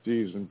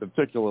 60s and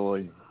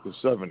particularly the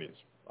 70s.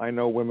 I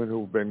know women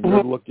who've been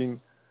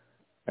good-looking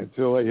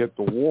until they hit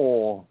the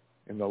wall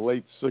in the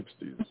late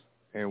 60s.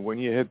 And when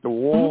you hit the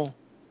wall,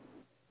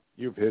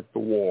 you've hit the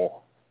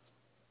wall.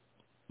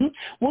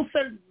 Well,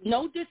 sir,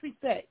 no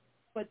disrespect,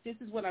 but this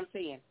is what I'm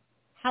saying.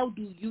 How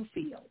do you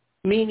feel?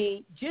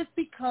 Meaning, just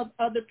because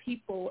other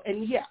people,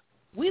 and yeah,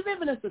 we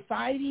live in a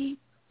society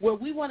where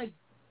we want to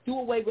do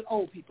away with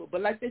old people.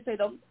 But like they say,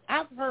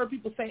 I've heard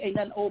people say ain't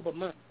nothing old but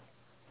money.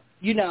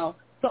 You know,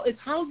 so it's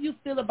how you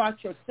feel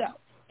about yourself.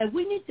 And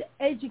we need to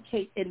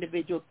educate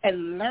individuals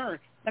and learn.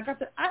 Like I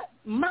said,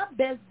 my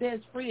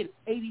best friend is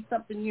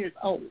 80-something years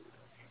old.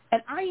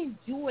 And I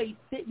enjoy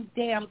sitting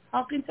down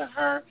talking to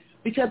her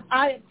because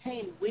I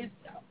obtained wisdom.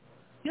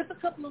 Just a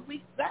couple of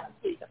weeks, last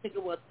week, I think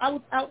it was, I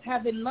was out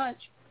having lunch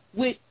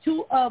with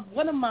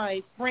one of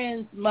my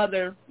friend's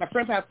mother. My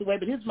friend passed away,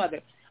 but his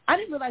mother. I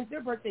didn't realize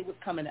their birthday was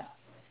coming up.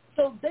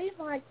 So they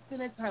like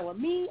spending time with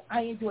me.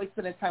 I enjoy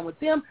spending time with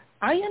them.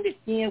 I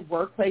understand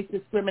workplace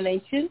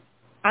discrimination.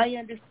 I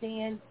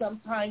understand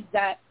sometimes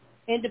that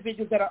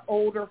individuals that are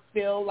older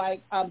feel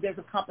like there's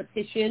a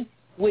competition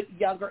with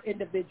younger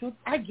individuals.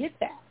 I get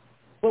that.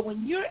 But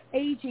when you're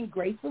aging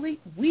gracefully,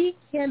 we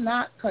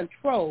cannot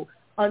control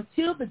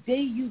until the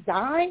day you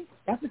die.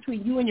 That's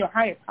between you and your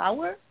higher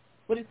power.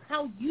 But it's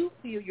how you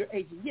feel you're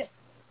aging. Yes,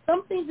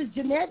 some things are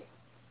genetic.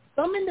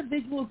 Some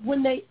individuals,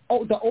 when the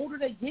older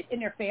they get in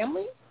their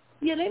family,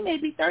 yeah, they may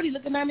be 30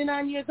 looking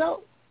 99 years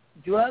old.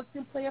 Drugs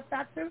can play a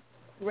factor.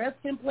 Stress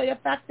can play a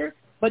factor.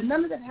 But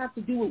none of that has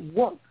to do with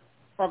work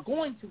or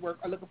going to work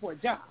or looking for a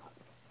job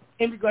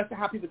in regards to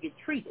how people get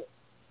treated.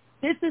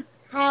 This is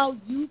how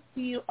you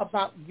feel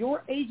about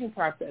your aging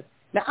process.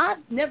 Now, I've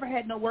never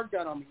had no work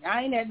done on me.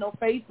 I ain't had no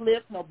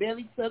facelift, no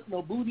belly tuck,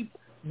 no booty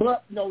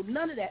butt, no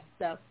none of that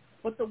stuff.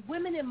 But the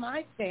women in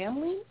my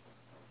family,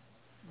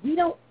 we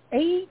don't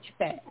age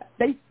fast.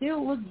 They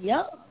still look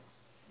young.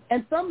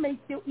 And some may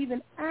still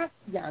even act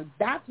young.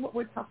 That's what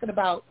we're talking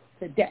about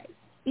today.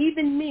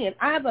 Even men.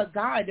 I have a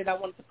guy that I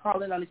wanted to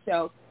call in on the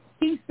show.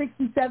 He's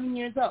 67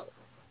 years old.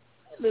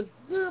 He looks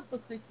good for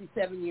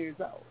 67 years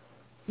old.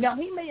 Now,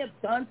 he may have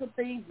done some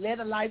things, led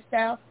a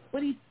lifestyle,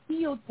 but he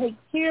still takes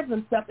care of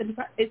himself, and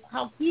it's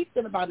how he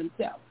feels about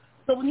himself.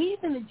 So when he's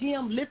in the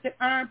gym lifting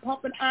iron,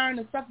 pumping iron,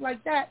 and stuff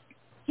like that,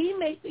 he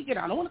may figure,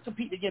 I don't want to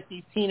compete against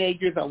these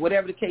teenagers or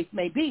whatever the case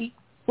may be,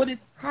 but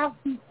it's how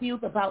he feels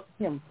about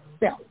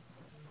himself.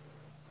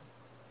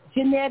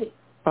 Genetics,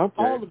 okay.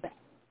 All of that.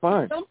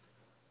 Fine.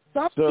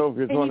 So if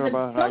you're talking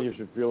about how you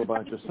should feel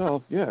about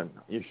yourself, yeah,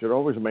 you should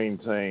always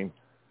maintain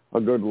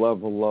a good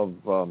level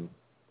of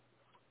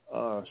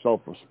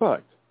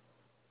self-respect.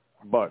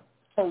 But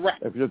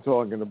correct. If you're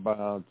talking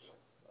about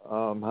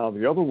how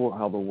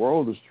the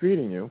world is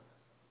treating you,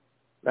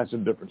 that's a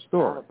different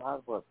story.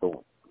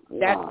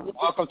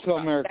 Welcome to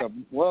America.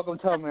 Welcome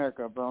to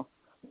America, bro.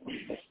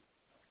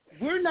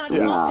 We're not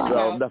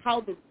talking about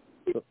how the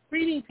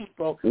treating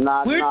people.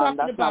 We're talking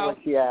that's about. Not what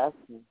she asked.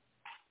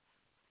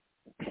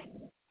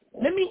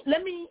 Let me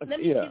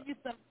give you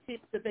some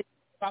tips that they talk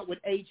about with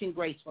aging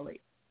gracefully.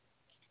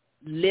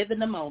 Live in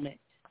the moment,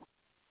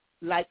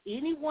 like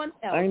anyone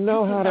else. I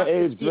know how to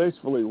age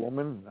gracefully,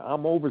 woman.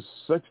 I'm over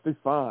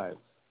 65.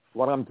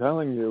 What I'm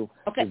telling you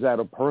is that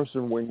a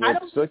person when you're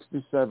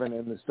 67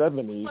 in the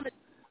 70s,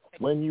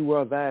 when you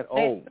are that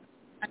old,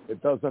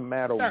 it doesn't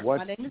matter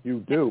what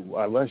you do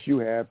unless you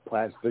have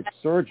plastic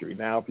surgery.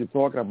 Now, if you're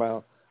talking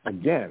about,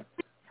 again,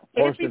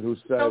 person who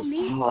says,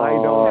 I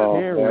don't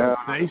care what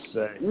they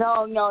say.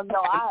 No.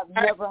 I have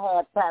never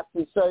had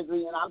plastic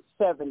surgery, and I'm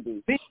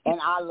 70, and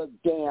I look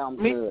damn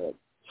good.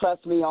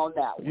 Trust me on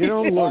that one. You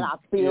don't look, and I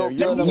feel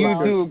good about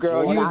you do,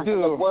 girl. You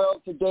do. The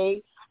world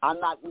today, I'm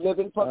not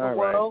living for the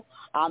world.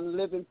 I'm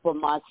living for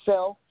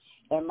myself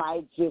and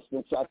my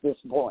existence at this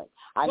point.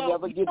 I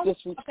never get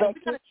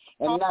disrespected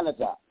and none of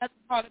that. That's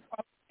part of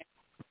it.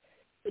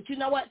 But you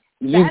know what?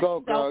 You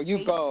go, girl.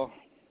 You go.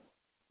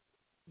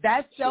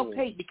 That's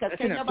self-hate because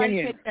can't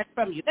nobody take that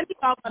from you. Let me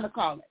call on the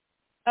caller.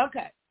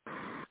 Okay.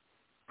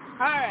 All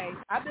right.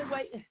 I've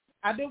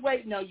been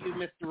waiting on you,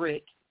 Mr.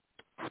 Rick.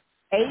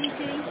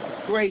 Aging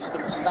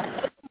gracefully.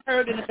 I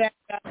heard in the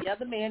background the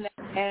other man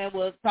and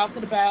was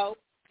talking about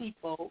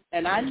people,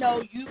 and I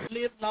know you've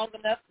lived long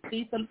enough to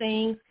see some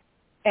things,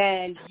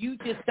 and you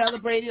just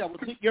celebrated or was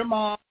with your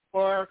mom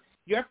or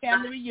your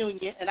family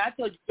reunion, and I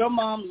told you your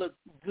mom looked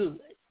good.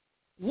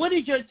 What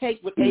is your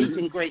take with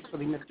aging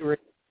gracefully, Mr. Rick?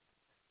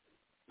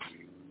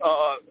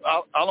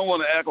 I don't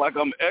want to act like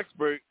I'm an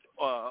expert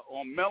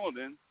on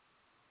melanin,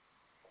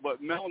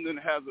 but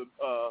melanin has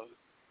a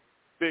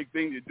big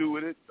thing to do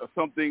with it.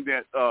 Something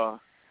that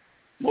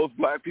most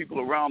black people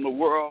around the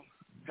world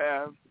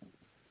have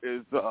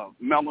is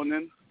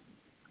melanin,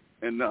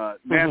 and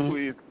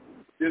naturally,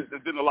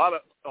 then a lot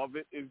of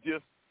it is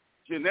just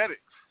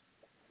genetics.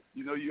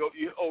 You know, you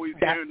always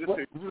hear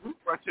this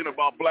expression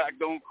about black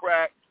don't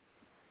crack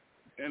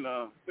and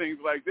things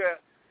like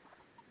that,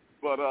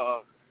 but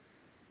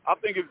I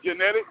think it's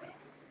genetic,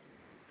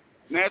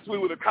 naturally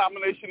with a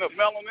combination of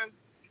melanin,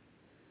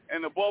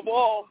 and above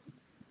all,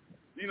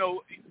 you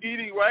know,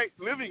 eating right,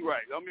 living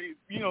right. I mean,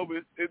 you know,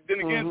 but then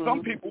again,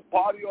 some people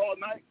party all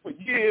night for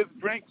years,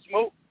 drink,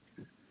 smoke,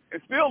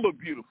 and still look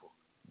beautiful.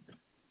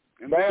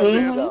 And there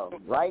you go,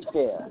 right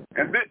there.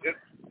 And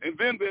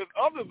then there's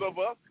others of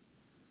us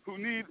who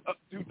need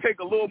to take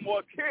a little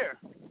more care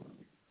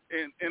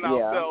in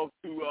ourselves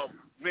to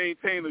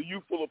maintain a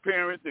youthful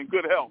appearance and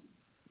good health.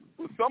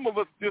 But some of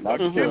us just are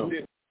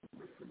gifted.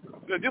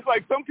 Just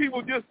like some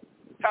people just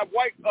have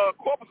white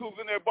corpuscles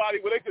in their body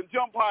where they can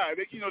jump high.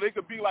 They, they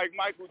could be like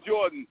Michael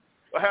Jordan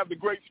or have the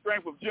great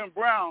strength of Jim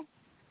Brown.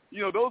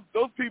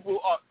 Those people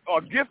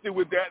are gifted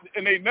with that,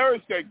 and they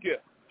nourish that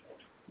gift.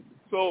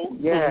 So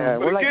yeah,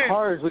 we're again, like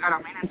cars. We got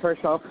to manage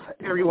ourselves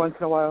every once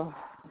in a while.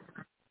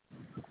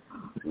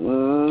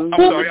 I'm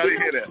sorry, I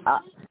didn't hear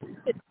that.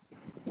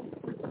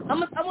 I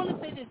want to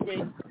say this, Rick.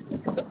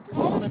 The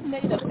woman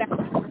made a fact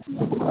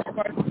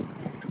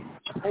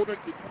older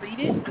to treat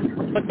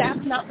it, but that's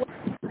not what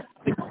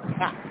it's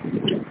about.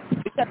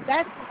 Because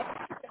that's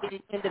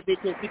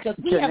individuals, because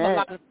we have a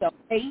lot of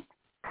self-hate.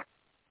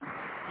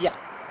 Yeah.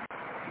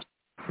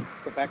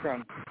 The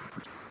background.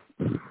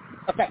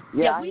 Okay.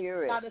 Yeah, I we hear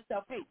have it. a lot of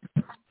self-hate.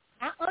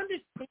 I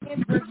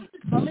understand where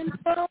he's coming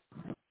from,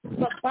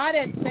 but by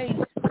that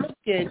same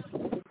token,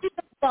 we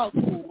talk about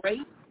race.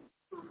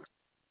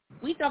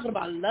 We talking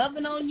about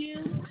loving on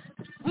you.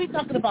 We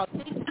talking about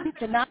things you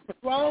cannot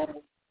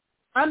control.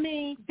 I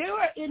mean, there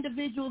are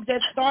individuals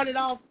that started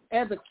off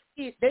as a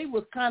kid, they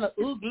was kind of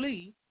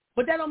ugly,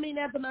 but that don't mean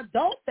as an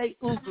adult they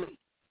ugly.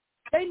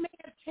 They may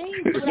have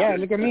changed. Yeah,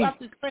 look at me.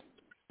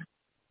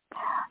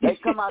 They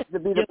come out to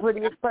be the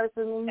prettiest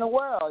person in the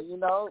world,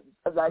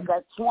 like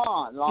that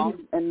swan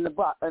in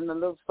the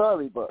little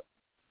storybook.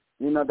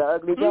 The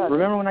ugly guy.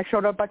 Remember when I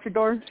showed up at your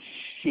door?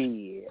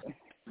 Shit.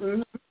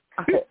 Mm-hmm.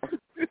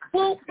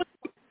 Well,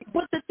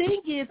 but the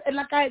thing is, and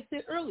like I had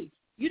said earlier,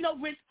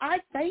 Rich,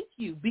 I thank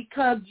you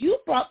because you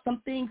brought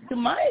some things to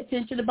my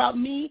attention about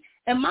me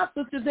and my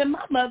sisters and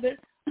my mother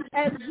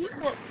as we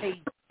were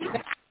raised.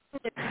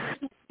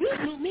 You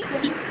knew me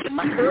when you were in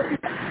my early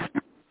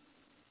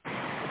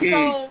days.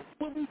 So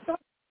when we start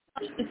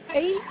this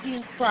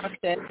aging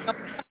process,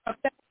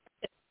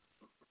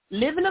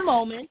 live in a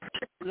moment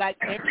like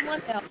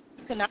everyone else.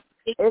 Cannot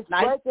take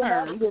life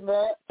turns.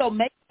 So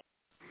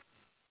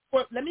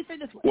let me say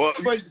this.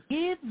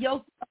 Forgive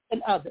yourself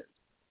and others.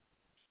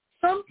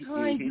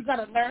 Sometimes you got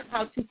to learn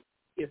how to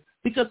forgive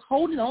because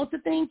holding on to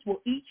things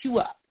will eat you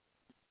up.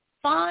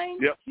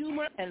 Find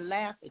humor and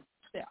laugh at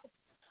yourself.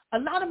 A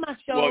lot of my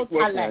shows,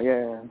 I laugh.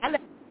 Yeah. I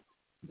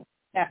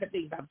laugh at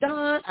things I've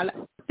done. I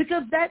laugh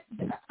because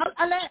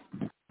I laugh.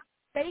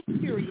 Stay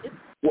curious.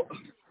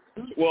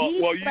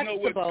 Well, you know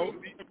what?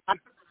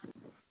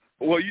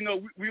 Well,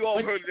 we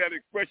all heard that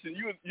expression.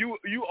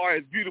 You are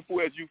as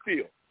beautiful as you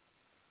feel.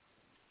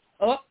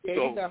 Oh, there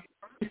you go.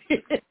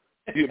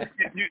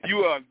 you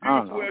are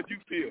beautiful as you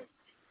feel,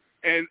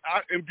 and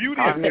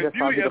beauty,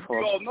 as we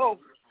all know,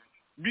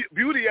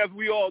 beauty as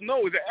we all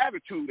know is an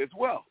attitude as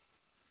well.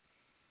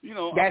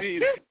 That's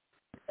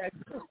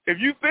true. If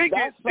you think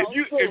it,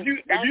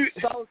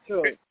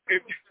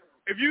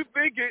 if you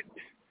think it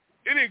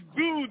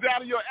exudes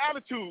out of your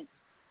attitude,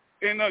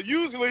 and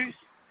usually,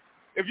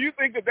 if you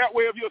think that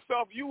way of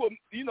yourself, you will,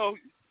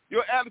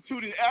 your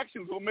attitude and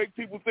actions will make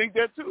people think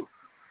that too.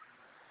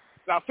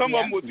 Now, some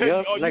of them will tell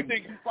you, oh, you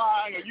think you're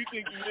fine, or you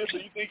think you this, or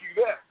you think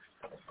you that.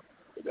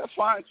 But that's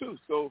fine, too.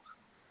 So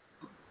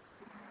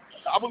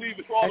I believe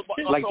it's all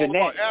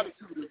about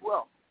attitude as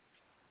well.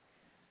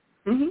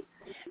 Mm-hmm.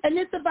 And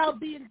it's about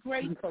being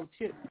grateful,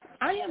 too.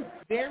 I am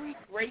very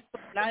grateful,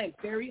 and I am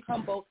very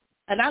humble,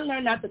 and I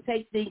learn not to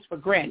take things for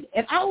granted.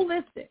 And I'll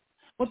listen.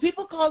 When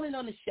people call in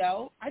on the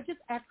show, I just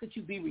ask that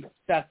you be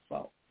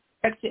respectful.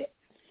 That's it.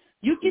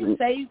 You can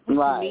say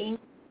what you mean,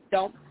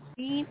 don't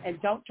mean, and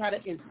don't try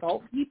to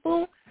insult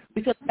people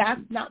because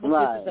that's not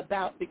what this is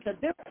about. Because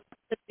there are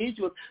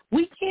individuals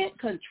we can't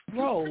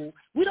control.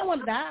 We don't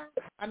want to die.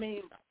 I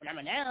mean,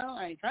 now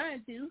I ain't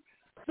trying to.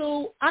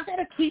 So I got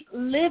to keep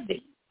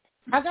living.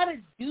 I got to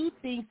do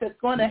things that's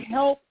going to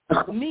help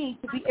me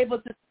to be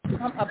able to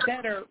become a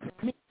better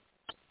me.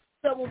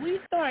 So when we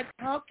start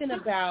talking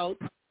about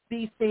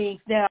these things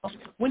now,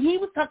 when he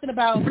was talking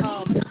about,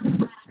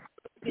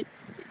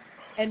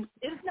 and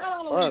it's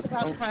not always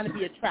about trying to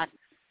be attractive.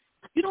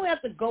 You don't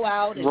have to go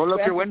out and roll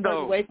up your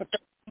window away for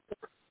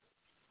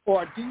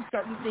or do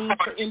certain things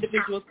for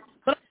individuals.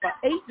 But there are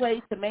 8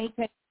 ways to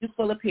maintain a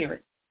youthful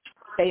appearance.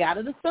 Stay out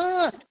of the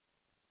sun.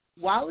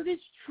 While it is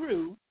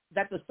true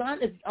that the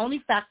sun is the only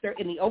factor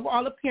in the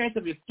overall appearance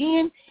of your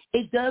skin,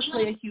 it does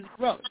play a huge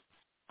role.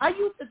 I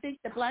used to think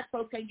that black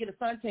folks can't get a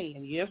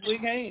suntan. Yes, we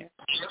can.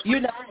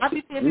 I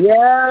be saying,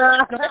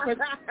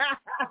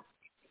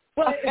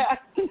 but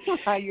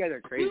you guys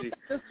are crazy.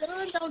 The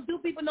sun don't do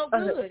people no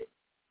good.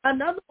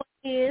 Another one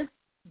is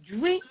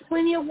drink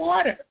plenty of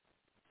water.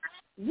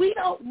 We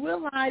don't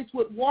realize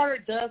what water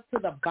does to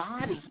the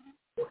body.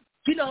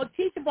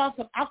 Teach about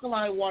some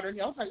alkaline water.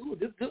 I was like, ooh,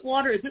 this good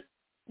water. Is it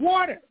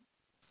water?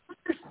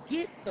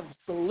 Get some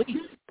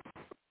sleep.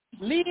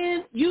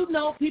 Lynn,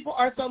 people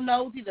are so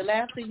nosy. The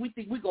last thing we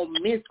think we're going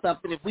to miss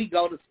something if we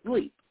go to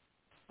sleep.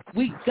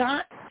 We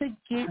got to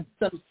get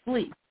some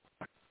sleep.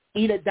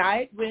 Eat a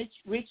diet rich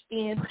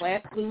in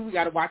plant food. We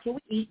got to watch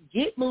what we eat.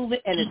 Get moving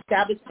and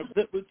establish a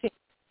good routine.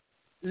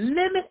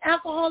 Limit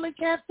alcohol and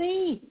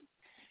caffeine.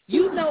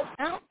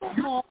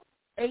 Alcohol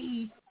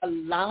aids a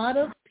lot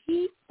of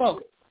people.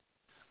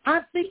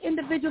 I see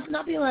individuals and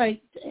I'll be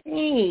like,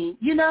 dang,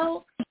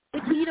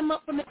 it can eat them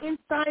up from the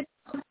inside.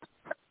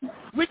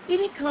 Rick,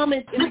 any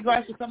comments in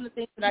regards to some of the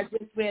things that I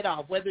just read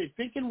off, whether it's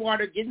drinking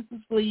water, getting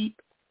some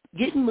sleep,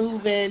 getting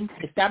moving,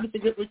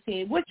 establishing a good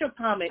routine? What's your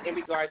comment in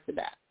regards to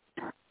that?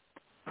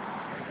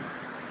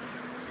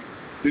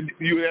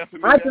 You asked me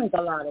I that? drink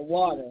a lot of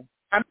water.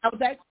 I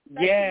was actually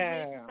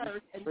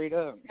straight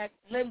up.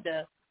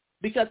 Linda,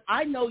 because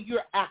I know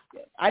you're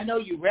active. I know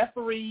you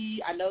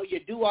referee. I know you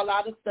do a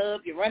lot of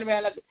stuff. You run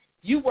around.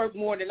 You work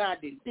more than I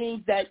do.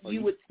 Things that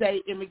you would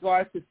say in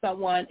regards to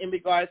someone, in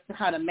regards to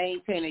how to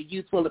maintain a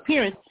youthful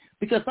appearance,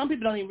 because some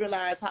people don't even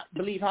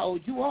believe how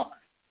old you are.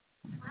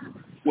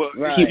 Well,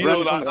 Right. you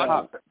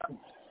know,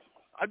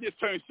 I just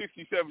turned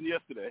 67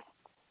 yesterday,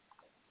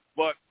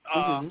 but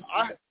I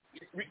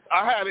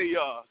had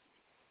a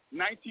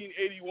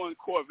 1981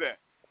 Corvette,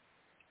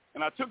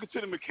 and I took it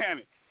to the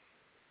mechanic,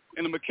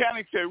 and the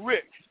mechanic said,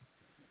 Rick,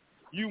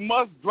 you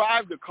must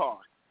drive the car.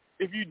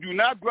 If you do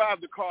not drive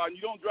the car and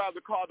you don't drive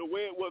the car the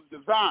way it was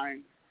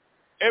designed,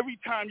 every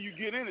time you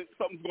get in it,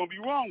 something's going to be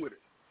wrong with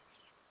it.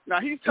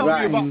 Now, he's telling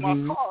me about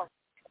my car,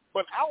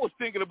 but I was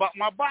thinking about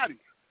my body,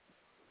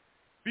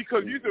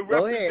 because you can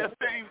reference that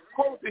same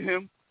quote to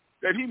him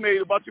that he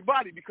made about your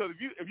body, because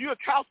if you're a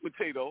couch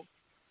potato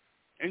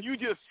and you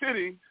just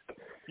sitting,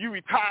 you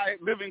retired,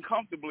 living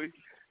comfortably,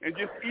 and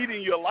just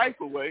eating your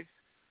life away,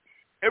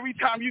 every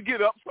time you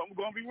get up, something's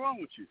going to be wrong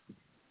with you.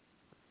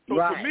 So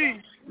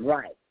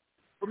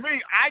for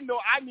me, I know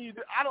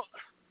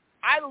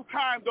idle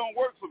time don't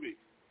work for me.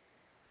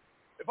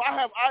 If I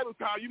have idle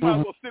time, you might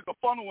as well stick a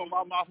funnel in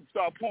my mouth and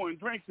start pouring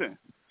drinks in.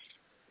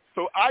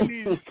 So I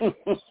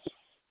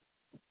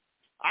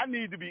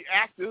need to be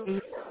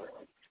active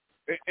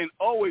and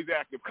always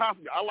active,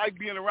 constantly. I like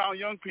being around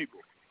young people.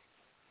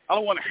 I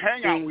don't want to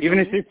hang out with even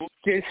young if people.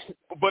 It's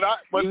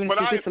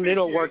just a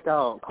little worked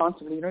out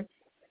constantly, right?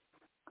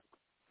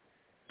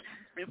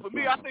 And for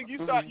me, I think you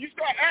start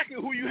acting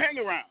who you hang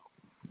around.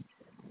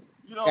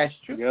 You know, that's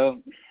true. Yeah.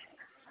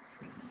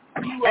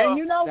 And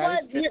you know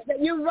what?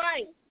 You're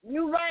right.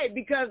 You're right,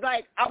 because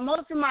like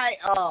most of my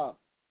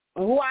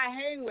who I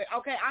hang with.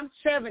 Okay, I'm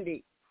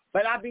 70,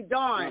 but I'll be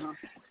darned.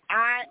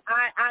 I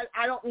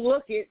don't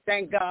look it,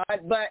 thank God,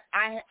 but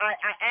I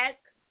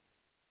act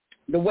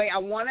the way I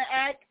want to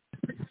act.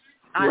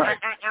 I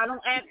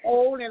don't act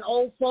old and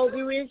old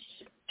fogey-ish.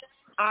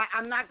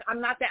 I'm not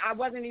that. I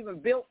wasn't even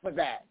built for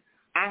that.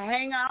 I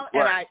hang out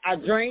and I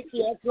drink.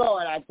 Yes,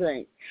 Lord, I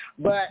drink.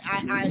 But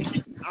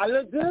I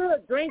look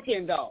good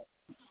drinking though,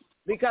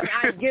 because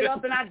I get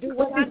up and I do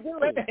what I do.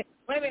 Wait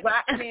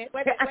a minute.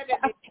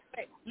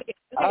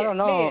 I don't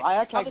know. I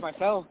act like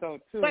myself though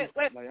too. Wait.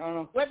 I don't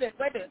know. Wait a minute.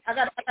 I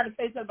gotta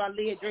say something about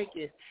Lynn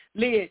drinking.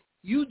 Lynn,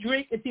 you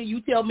drink until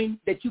you tell me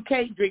that you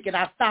can't drink, and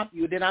I stop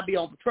you. Then I'll be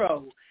on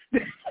patrol.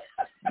 Yes,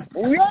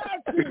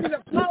 she be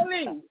the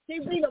police. She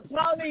be the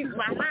police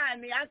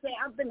behind me. I say,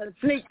 I'm finna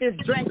sneak this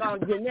drink on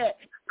Jeanette.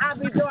 I'll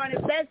be doing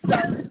it best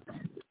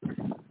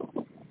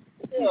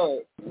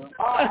so.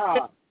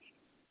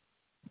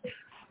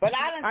 But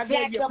I done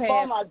jacked up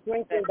all my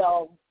drinking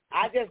though.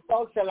 I just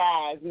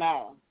socialize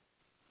now.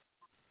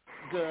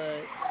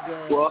 Good.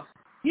 Well,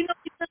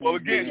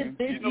 again,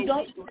 you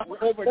don't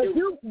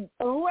overdo.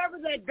 Whoever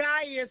that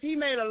guy is, he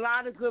made a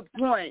lot of good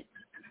points.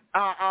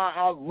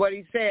 What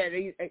he said,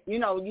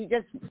 you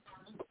just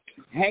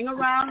hang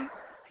around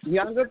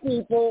younger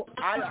people.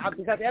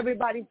 Because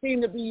everybody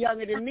seems to be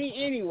younger than me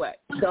anyway,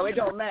 so it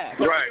don't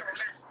matter. Right.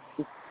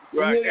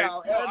 You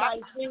know,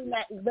 everybody seems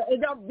that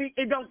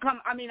it don't come.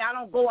 I mean, I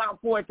don't go out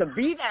for it to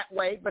be that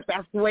way, but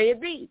that's the way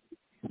it be.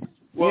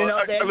 Well,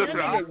 listen,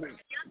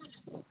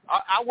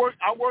 I work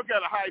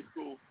at a high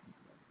school,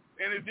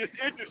 and it's just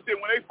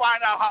interesting when they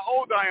find out how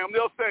old I am.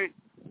 They'll say,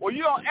 "Well,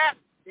 you don't act.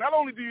 Not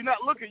only do you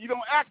not look it, you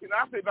don't act it." And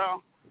I say,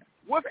 "Now,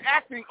 what's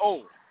acting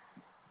old?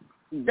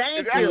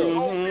 Thank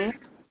you.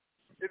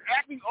 Is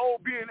acting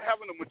old being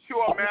having a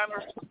mature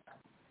manner?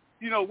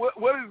 You know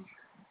what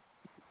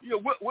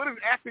is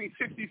acting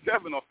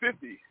 67 or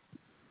 50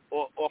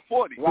 or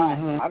 40? Right.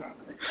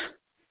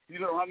 You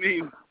know what I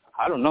mean?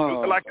 I don't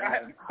know. Like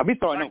I be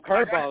throwing up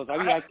curveballs. I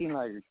be acting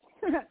like.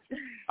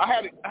 I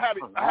had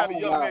a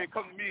young man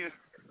come to me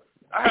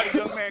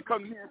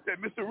and said,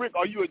 "Mr. Rick,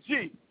 are you a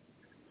G?"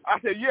 I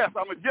said, "Yes,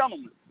 I'm a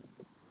gentleman."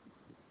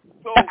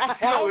 So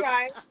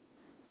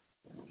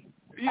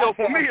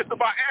for me, it's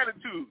about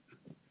attitude.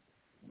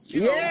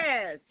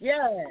 Yes.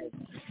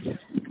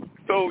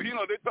 So they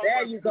talk there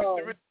about you go.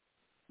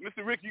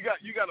 Mr. Rick, you got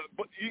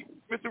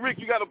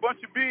a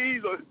bunch of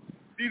B's, or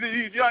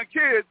these young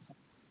kids.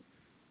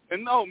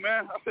 And no,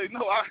 man, I say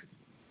no.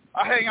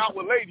 I hang out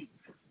with ladies.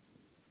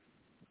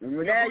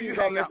 There you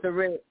go, Mr.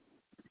 Rick.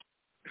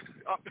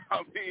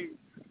 I mean,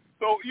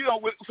 so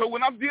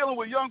when I'm dealing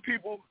with young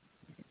people,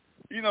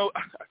 I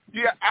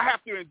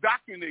have to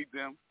indoctrinate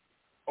them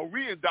or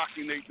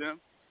re-indoctrinate them,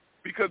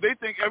 because they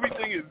think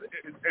everything is,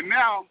 and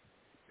now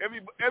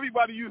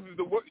everybody uses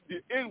the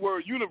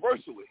N-word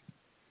universally.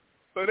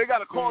 So they got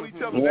to call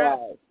each other that,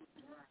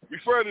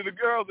 refer to the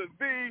girls as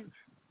B's.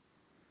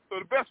 So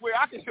the best way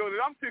I can show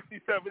that I'm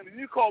 67 and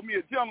you call me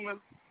a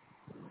gentleman,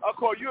 I'll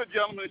call you a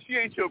gentleman. She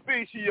ain't your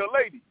B, she your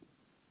lady.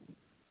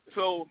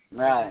 So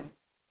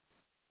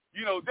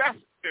You know, that's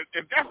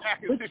if that's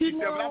acting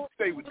 67, I'll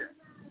stay with that.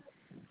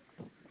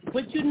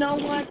 But you know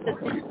what? The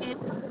thing is,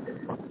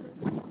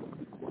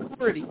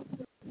 maturity.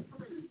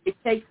 It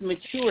takes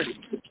maturity.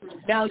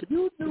 Now,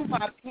 you knew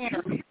my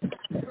parents.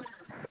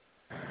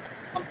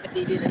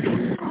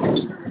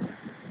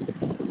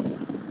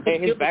 Hey,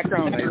 his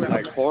background is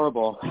like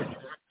horrible.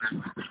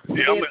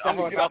 Yeah,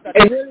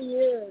 it really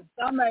is.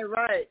 Somebody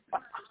right.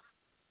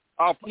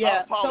 I'll so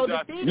the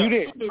apologize. thing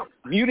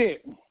Mute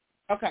it.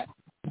 Okay.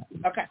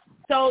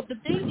 So the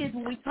thing is,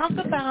 when we talk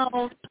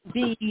about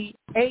the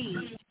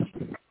age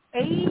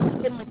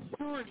and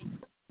maturity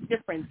are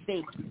different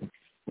things.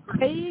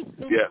 Age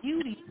and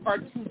beauty are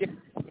two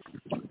different things.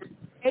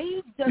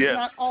 Age does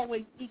not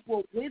always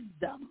equal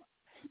wisdom.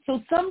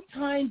 So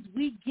sometimes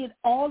we get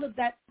all of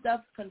that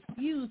stuff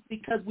confused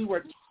because we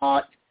were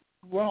taught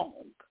wrong.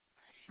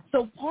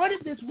 So part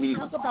of this, we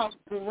talk about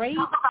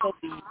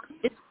gracefully.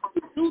 It's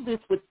to do this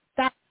with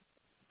style.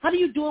 How do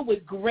you do it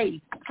with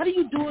grace? How do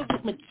you do it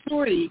with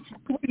maturity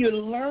where you're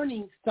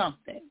learning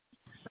something?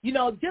 You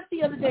know, just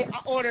the other day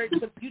I ordered,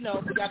 you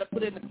know, we got to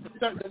put in a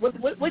certain,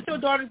 what's your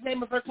daughter's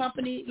name of her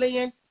company,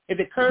 Lynn? Is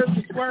it Curves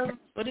and Swerves?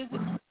 What is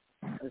it?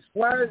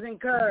 Swerves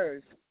and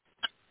Curves.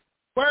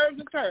 Swerves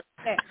and Curves.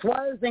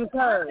 Swerves and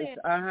Curves.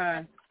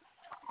 I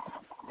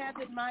have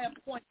my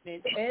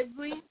appointment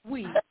every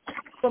week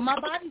for my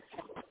body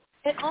check.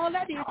 And all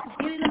that is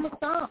getting a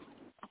massage.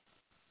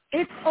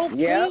 It's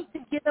okay to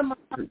get a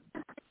massage.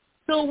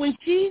 So when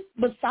she's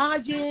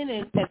massaging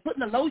and putting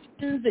the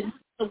lotions and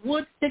the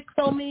wood sticks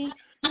on me,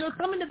 you know,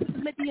 some of the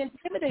people may be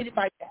intimidated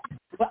by that.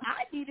 But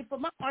I need it for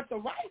my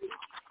arthritis.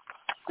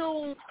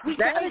 So we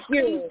got to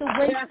change the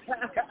way I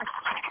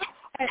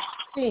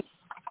think.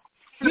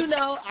 You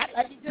know,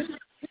 I just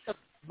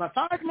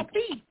massage my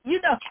feet,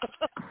 you know.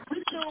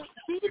 So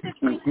these are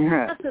things you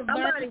have to learn.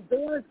 Somebody's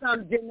doing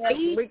something,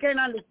 Jeanette. We can't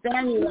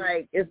understand you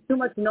right. It's too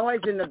much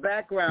noise in the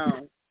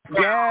background.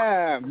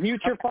 Yeah,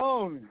 mute your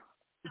phone.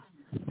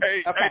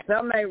 Hey,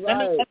 somebody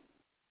right.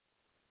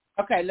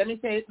 Let me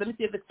see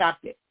if it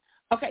stopped it.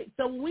 Okay,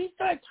 so when we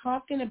start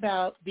talking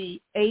about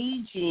the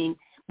aging,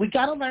 we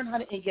got to learn how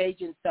to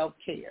engage in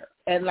self-care.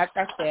 And like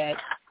I said,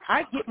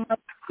 I get my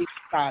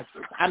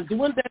massages. I'm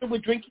doing better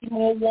with drinking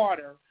more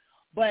water,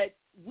 but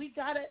we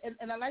got to,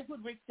 and I like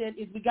what Rick said,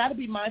 is we got to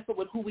be mindful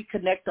with who we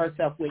connect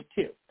ourselves with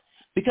too,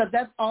 because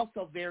that's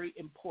also very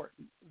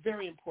important,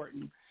 very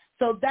important.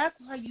 So that's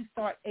how you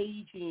start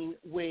aging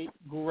with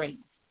grace.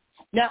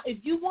 Now,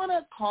 if you want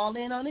to call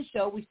in on the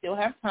show, we still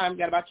have time. We've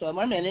got about 12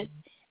 more minutes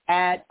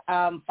at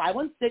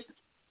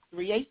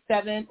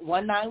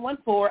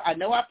 516-387-1914. I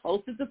know I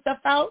posted the stuff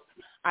out.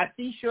 I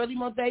see Shirley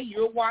Mose,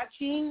 you're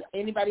watching.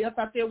 Anybody else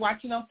out there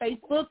watching on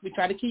Facebook? We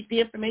try to keep the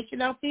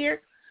information out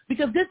there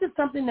because this is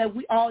something that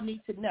we all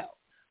need to know.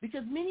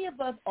 Because many of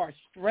us are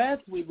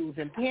stressed. We're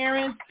losing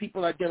parents.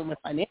 People are dealing with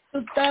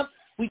financial stuff.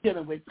 We're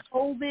dealing with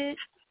COVID.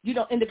 You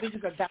know,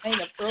 individuals are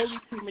dying of early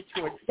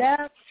premature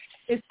death.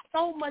 It's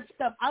so much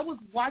stuff. I was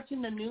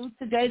watching the news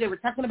today. They were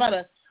talking about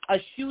a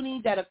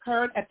shooting that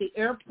occurred at the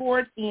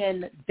airport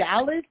in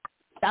Dallas,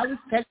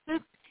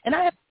 Texas. And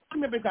I have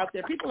members out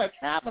there. People are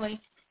traveling.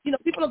 You know,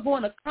 people are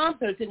going to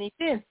concerts and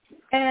events.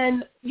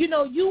 And, you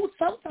know, you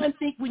sometimes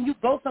think when you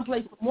go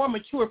someplace with more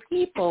mature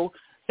people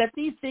that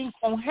these things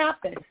won't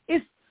happen.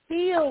 It's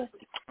still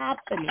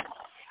happening.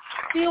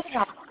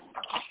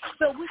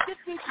 So we just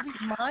need to be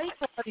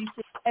mindful of these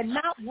things and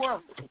not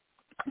worry.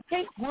 We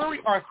can't worry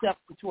ourselves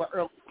into an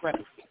early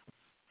grave.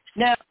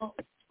 Now,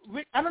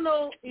 Rick, I don't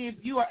know if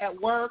you are at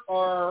work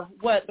or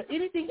what, but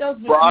anything else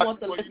you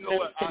want to listen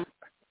to?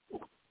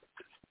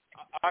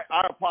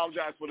 I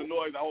apologize for the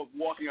noise. I was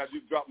walking. I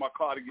just dropped my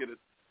car to get an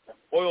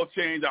oil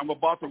change. I'm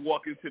about to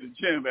walk into the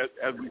gym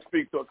as we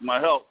speak, talk to my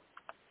health.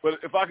 But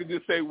if I could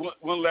just say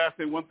one last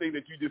thing, one thing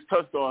that you just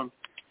touched on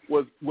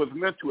was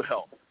mental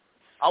health.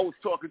 I was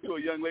talking to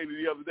a young lady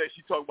the other day.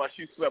 She talked about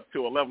she slept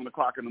till 11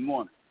 o'clock in the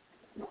morning.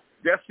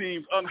 That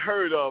seems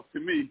unheard of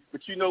to me,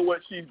 but you know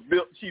what? She's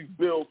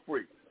bill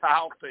free. Her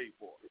house paid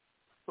for.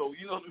 So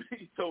you know what I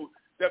mean? So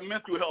that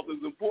mental health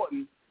is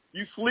important.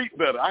 You sleep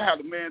better. I had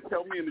a man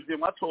tell me in the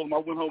gym, I told him I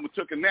went home and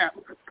took a nap.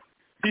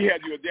 He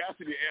had the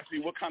audacity to ask me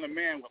what kind of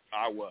man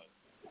I was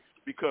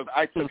because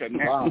I took a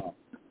nap. Wow.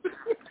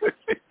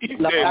 He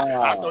said,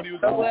 I thought he was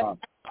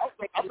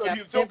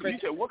joking. He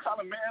said, what kind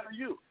of man are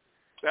you?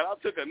 That I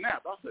took a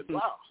nap. I said,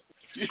 wow.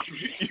 You should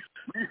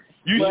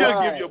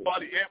give your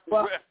body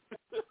ample rest.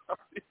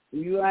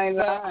 You ain't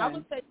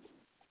lying.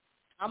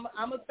 I'm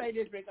gonna say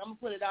this, Rick. I'm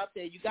gonna put it out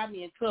there. You got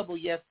me in trouble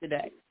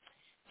yesterday.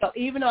 So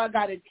even though I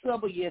got in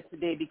trouble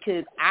yesterday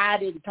because I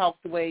didn't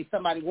talk the way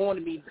somebody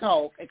wanted me to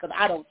talk, because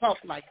I don't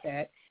talk like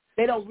that,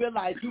 they don't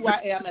realize who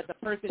I am as a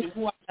person and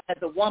who I am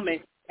as a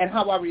woman and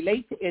how I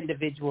relate to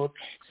individuals.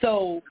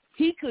 So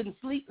he couldn't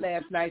sleep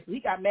last night, so he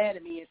got mad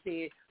at me and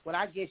said, well,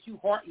 I guess you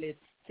heartless.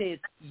 Says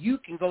you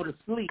can go to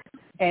sleep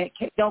and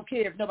don't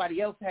care if nobody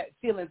else has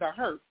feelings are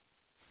hurt.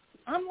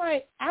 I'm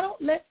like, I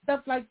don't let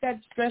stuff like that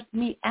stress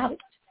me out.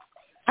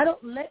 I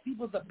don't let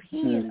people's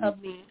opinion of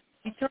me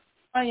determine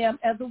who I am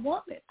as a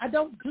woman. I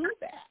don't do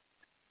that.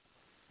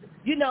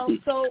 You know,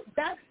 so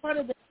that's part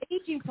of the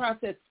aging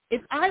process.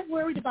 If I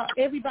worried about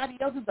everybody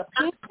else's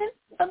opinion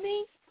of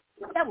me,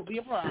 that would be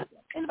a problem.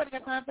 Anybody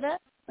got time for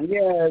that?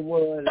 Yeah, it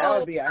would. That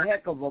would be a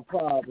heck of a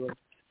problem.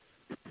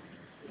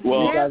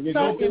 Well, because if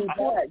you do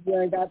that, you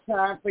ain't got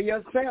time for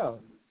yourself.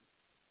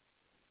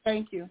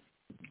 Thank you.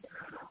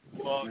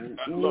 Well,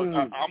 look,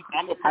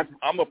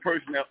 I'm a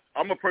person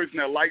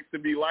that likes to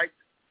be liked.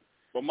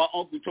 But my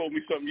uncle told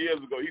me something years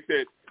ago. He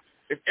said,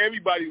 if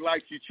everybody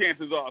likes you,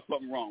 chances are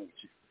something wrong with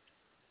you.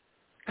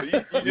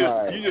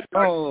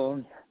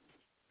 So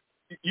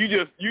you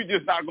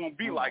just not gonna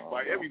be liked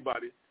by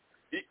everybody,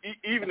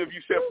 even if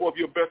you set forth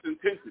your best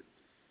intentions.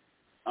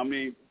 I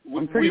mean,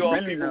 we all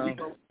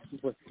people.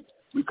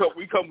 We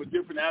come with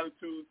different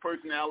attitudes,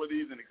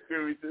 personalities, and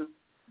experiences.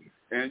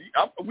 And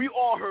we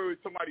all heard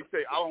somebody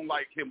say, "I don't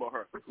like him or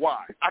her."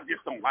 Why? I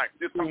just don't like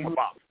this. Something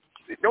about it.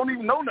 They don't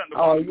even know nothing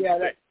about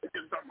it. It's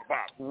just something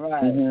about it.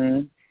 Right.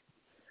 Mm-hmm.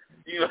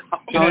 You know,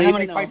 how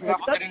many fights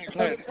about getting his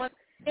head?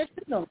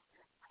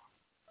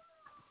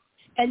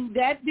 And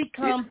that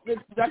becomes,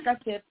 like I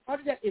said, part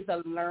of that is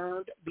a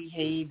learned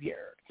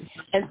behavior.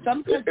 And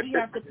sometimes we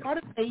have to, part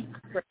of aging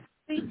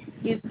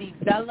is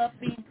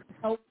developing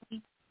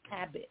healthy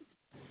habits.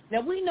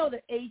 Now, we know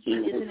that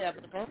aging is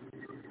inevitable,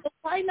 so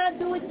why not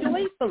do it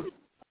joyfully?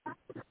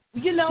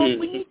 You know,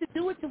 we need to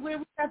do it to where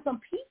we have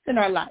some peace in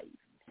our life.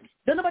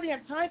 Don't nobody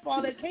have time for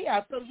all that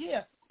chaos. So,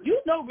 yeah,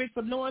 you know, Rick,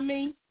 from knowing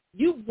me,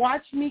 you've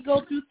watched me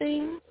go through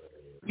things.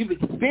 You've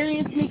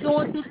experienced me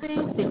going through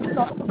things, and you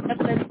thought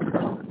never let it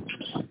go.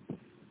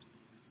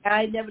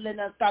 I ain't never let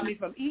nothing stop me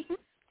from eating,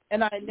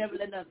 and I ain't never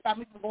let nothing stop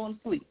me from going to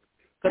sleep,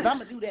 because I'm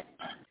going to do that.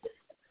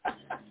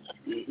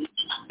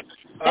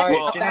 All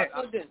right, Jeanette.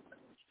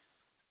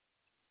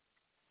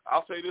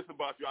 I'll say this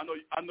about you. I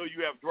know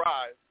you have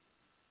drive.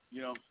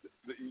 You know,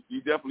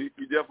 you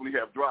definitely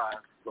have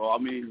drive. So I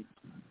mean,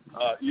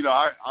 you know,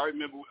 I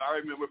remember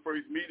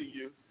first meeting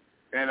you,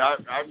 and I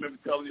remember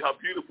telling you how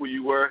beautiful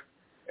you were,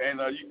 and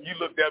you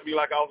looked at me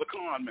like I was a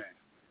con man.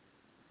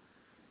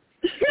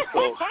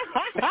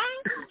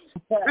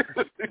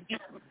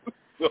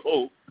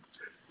 So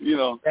you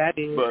know, that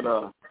is. But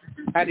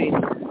I did.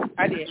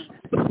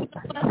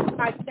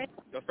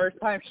 The first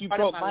time she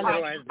broke my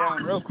little ass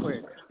down real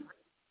quick.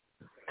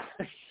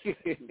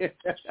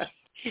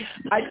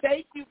 I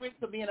thank you, Rick,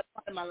 for being a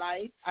part of my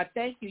life. I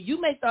thank you. You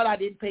may thought I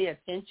didn't pay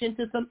attention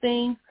to some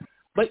things,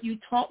 but you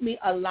taught me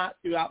a lot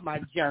throughout my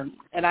journey,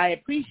 and I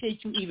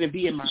appreciate you even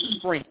being my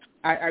friend.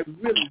 I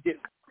really do.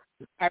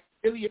 I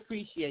really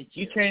appreciate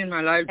you. You changed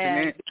my life,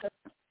 Jeanette.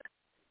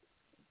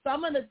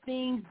 Some of the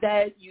things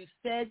that you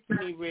said to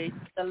me, Rick,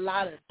 made a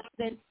lot of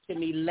sense to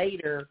me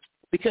later,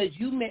 because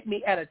you met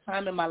me at a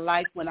time in my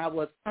life when I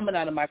was coming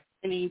out of my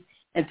 20s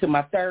into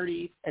my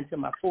 30s, into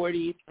my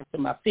 40s, into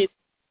my 50s,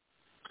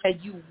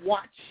 and you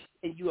watched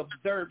and you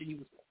observed and you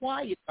was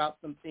quiet about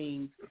some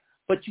things,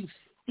 but you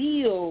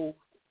still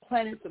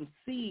planted some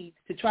seeds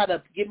to try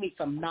to give me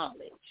some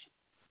knowledge.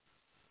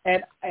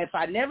 And if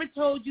I never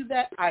told you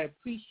that, I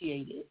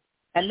appreciate it.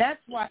 And that's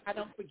why I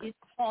don't forget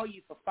to call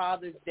you for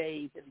Father's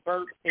Days and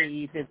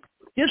birthdays, and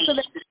just to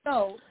let you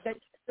know that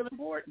you're still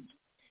important.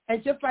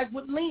 And just like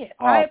with Lynn,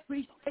 I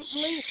appreciate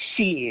Lynn.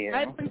 Shit.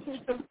 I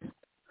appreciate the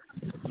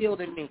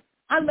killed in me.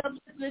 I love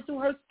listening to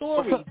her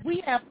stories.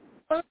 We have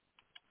fun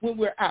when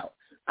we're out.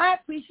 I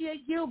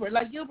appreciate Gilbert.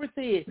 Like Gilbert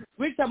said,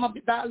 Rick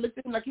talking about looked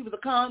at him like he was a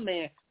con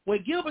man.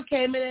 When Gilbert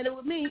came in and it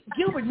was me,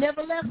 Gilbert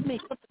never left me.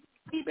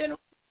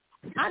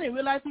 I didn't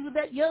realize he was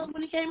that young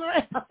when he came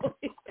around.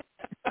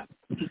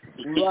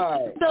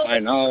 Right. So, I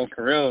know,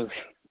 for real.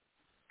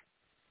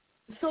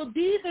 So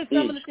these are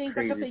some of the things,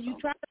 like I said, you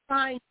try to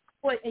find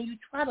joy and you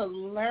try to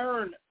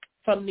learn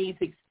from these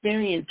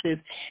experiences,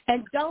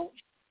 and don't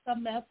be a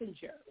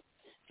messenger.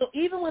 So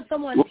even when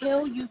someone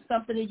tells you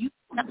something and you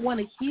don't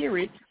want to hear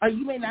it, or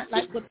you may not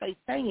like what they're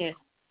saying,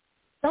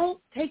 don't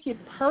take it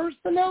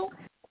personal.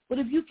 But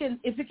if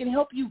it can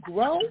help you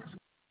grow,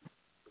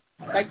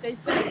 like they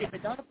say, if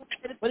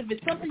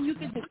it's something you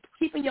can just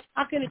keep in your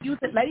pocket and use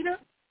it later,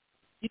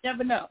 you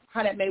never know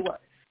how that may work.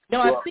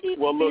 Now, I see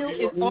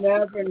you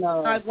never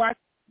know.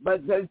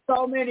 But there's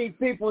so many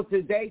people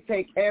today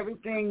take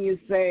everything you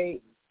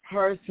say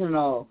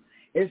personal.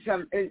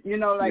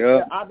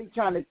 I'll be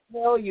trying to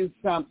tell you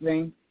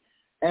something,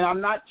 and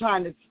I'm not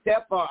trying to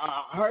step or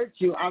hurt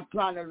you. I'm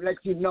trying to let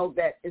you know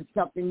that it's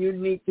something you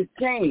need to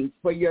change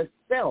for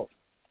yourself.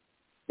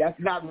 That's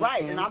not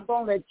right, and I'm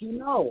going to let you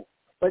know.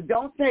 But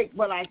don't take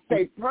what I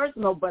say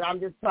personal, but I'm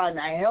just trying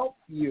to help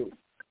you.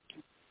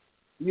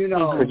 You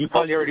know. Because you've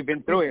probably already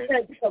been through it.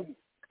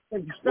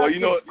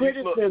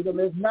 Criticism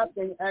is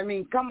nothing. I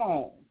mean, come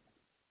on.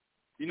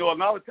 You know, a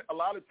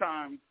lot of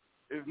times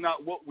it's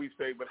not what we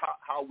say, but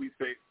how we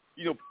say.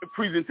 You know,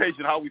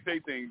 presentation, how we say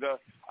things.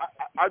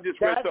 I just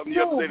read something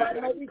yesterday.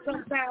 But maybe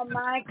sometimes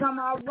mine come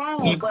out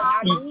wrong, but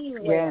I mean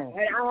it.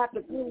 And I have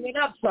to clean it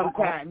up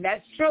sometimes.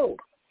 That's true.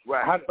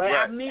 Right.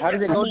 I mean, how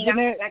does it go,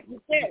 Jeanette? Like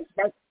you said,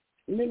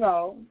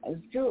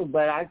 it's true.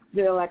 But I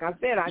feel like I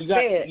said,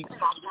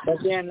 But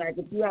then, like,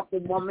 if you have to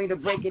want me to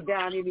break it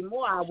down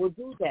anymore, I will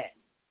do that.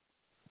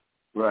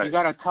 Right. You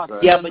gotta talk to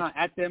them, not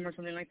at them or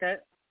something like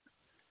that.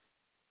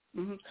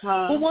 Mm-hmm.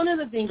 Well, one of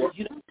the things is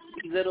you don't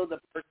belittle the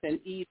person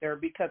either,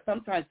 because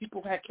sometimes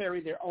people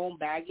carry their own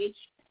baggage,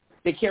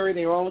 they carry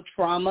their own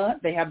trauma,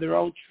 they have their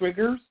own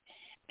triggers,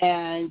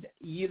 and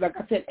you, like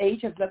I said,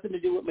 age has nothing to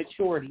do with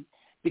maturity,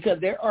 because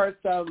there are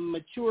some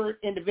mature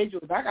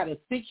individuals. I got a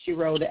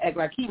 6-year-old that act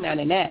like he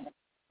 99,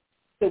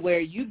 to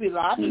where you be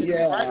laughing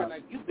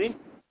like you've been.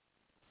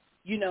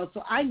 You know,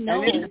 so I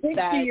know and there's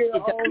that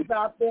 60-year-olds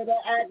out there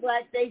that act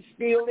like they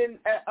still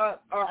are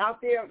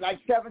out there like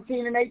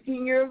 17 and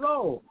 18 years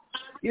old.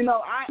 You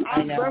know,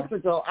 I'm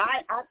versatile.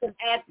 I can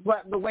act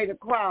the way the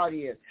crowd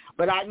is,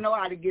 but I know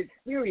how to get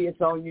serious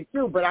on you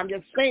too. But I'm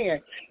just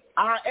saying,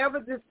 however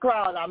this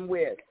crowd I'm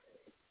with,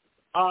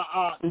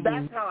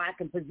 that's how I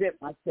can present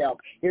myself.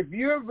 If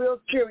you're real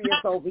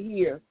serious over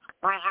here,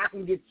 I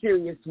can get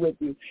serious with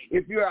you.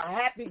 If you're a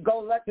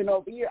happy-go-lucky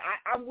over here,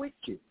 I'm with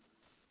you.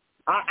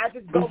 I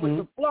just go with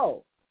the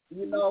flow.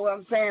 You know what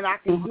I'm saying? I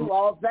can do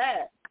all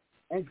that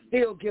and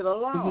still get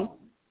along.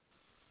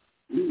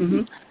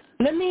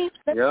 Let me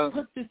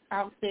put this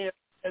out there.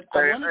 I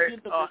want to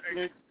give the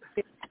listeners.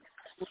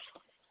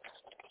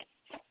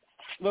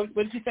 What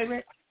did you say,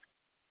 Rick?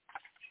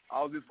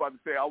 I was just about to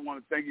say, I want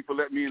to thank you for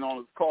letting me in on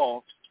this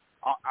call.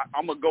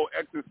 I'm going to go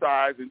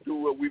exercise and do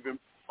what we've been,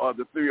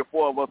 the 3 or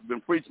 4 of us have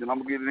been preaching.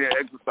 I'm going to get in there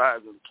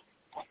exercising.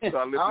 So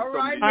all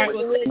right,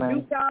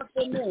 you count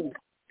for me.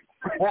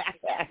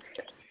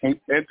 and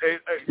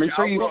make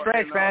sure you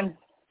stretch, man.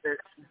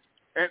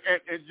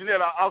 And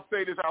Jeanette, I'll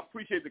say this. I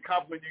appreciate the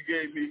compliment you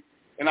gave me.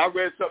 And I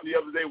read something the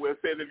other day where it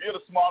said, if you're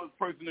the smartest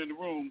person in the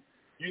room,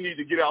 you need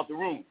to get out the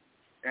room.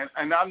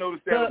 And I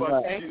noticed that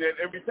about you, Jeanette.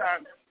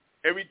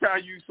 Every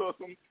time you saw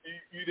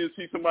you didn't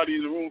see somebody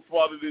in the room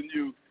smarter than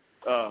you,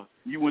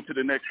 you went to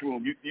the next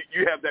room.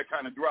 You have that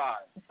kind of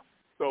drive.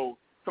 So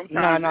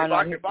sometimes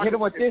hit him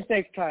with this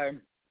next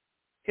time.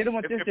 Hit him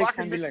with this next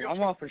time. Be like,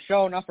 I'm all for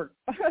show, not for.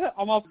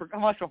 I'm all for.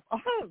 Oh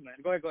man,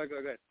 go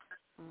ahead.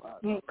 All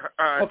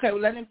right. Okay,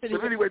 well, let him finish.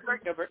 But anyway,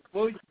 thank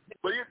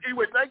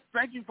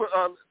you for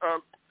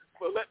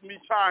letting me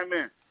chime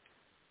in.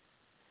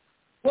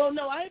 Well,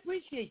 no, I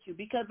appreciate you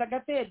because, like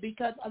I said,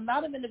 because a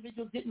lot of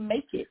individuals didn't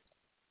make it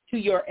to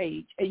your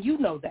age, and you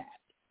know that.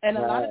 And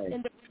a lot of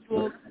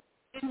individuals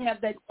didn't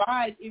have that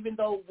drive, even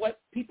though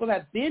what people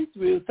have been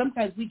through,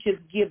 sometimes we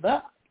just give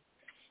up.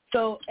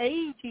 So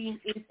aging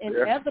is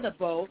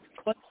inevitable,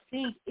 but the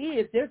thing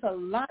is there's a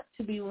lot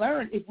to be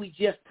learned if we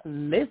just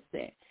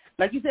listen.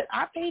 Like you said,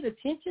 I paid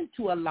attention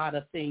to a lot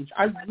of things.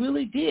 I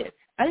really did.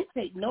 I didn't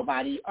take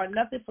nobody or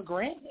nothing for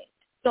granted.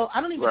 So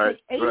I don't even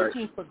take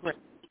aging for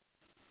granted.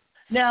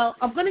 Now,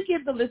 I'm going to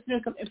give the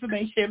listeners some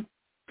information,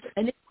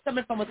 and it's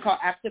coming from what's called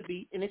After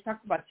Beat, and it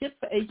talks about tips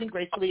for aging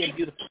gracefully and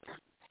beautifully.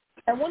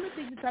 And one of the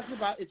things it talks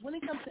about is when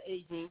it comes to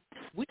aging,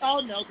 we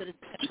all know that it's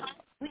temporary.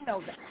 We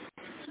know that.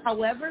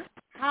 However,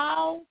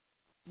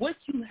 what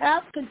you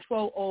have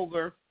control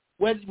over,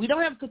 we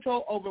don't have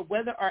control over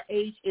whether our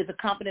age is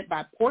accompanied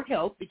by poor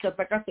health, because,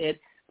 like I said,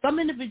 some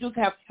individuals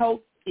have health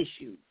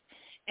issues.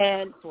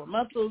 And sore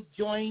muscles,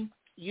 joints,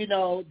 you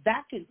know,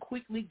 that can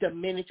quickly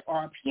diminish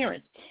our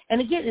appearance. And,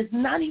 again, it's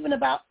not even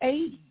about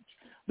age,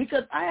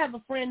 because I have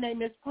a friend named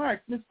Ms.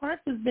 Parks. Ms.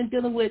 Parks has been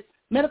dealing with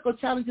medical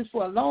challenges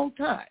for a long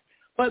time.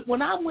 But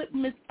when I'm with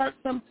Ms. Parks,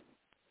 the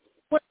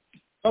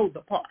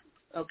Parks,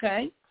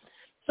 okay?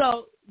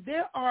 So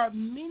there are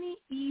many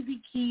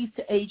easy keys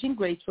to aging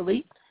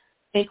gracefully,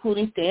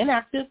 including staying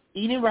active,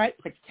 eating right,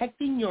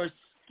 protecting your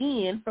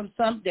skin from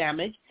some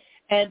damage,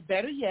 and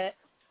better yet,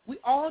 we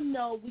all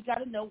know we got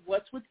to know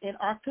what's within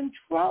our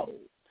control.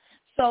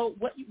 So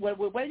what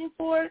we're waiting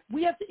for,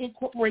 we have to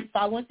incorporate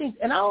following things.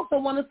 And I also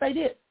want to say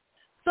this.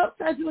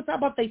 Sometimes people talk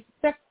about their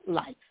sex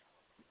life.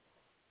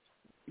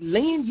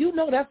 Lynn, you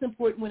know that's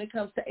important when it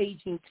comes to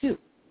aging, too.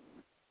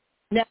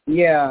 Now,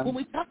 when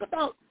we talk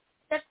about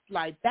sex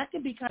life, that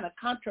can be kind of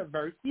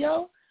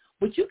controversial,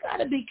 but you got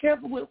to be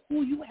careful with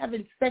who you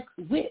having sex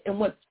with and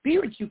what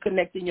spirits you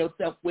connecting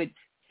yourself with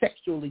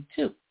sexually,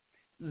 too.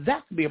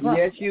 That could be a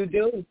problem. Yes, you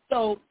do.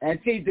 So, and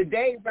see,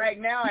 today, right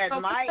now, at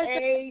my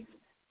age,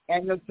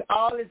 and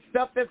all this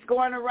stuff that's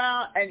going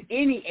around, at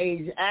any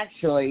age,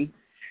 actually,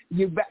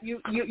 you're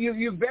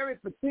very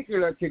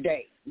particular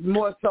today,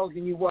 more so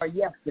than you were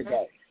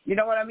yesterday. You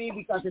know what I mean?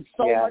 Because there's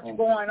so much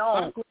going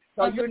on.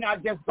 So you're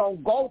not just going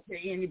to go to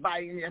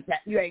anybody and just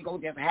you ain't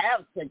going to just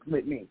have sex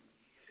with me.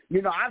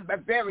 You know, I'm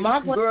very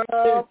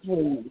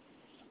girl-free.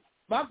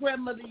 My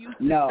grandmother used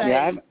to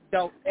say,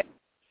 don't F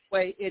your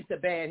way into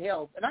bad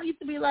health. And I used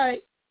to be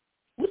like,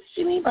 what does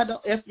she mean by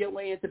don't F your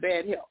way into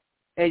bad health?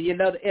 And you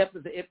know the F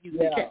is the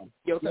F-U-C-K.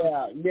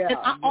 And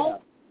I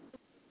always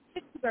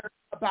think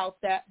about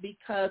that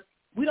because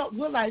we don't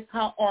realize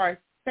how our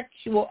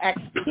sexual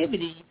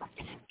activity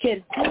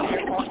can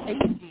hinder our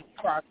aging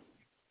process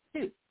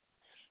too.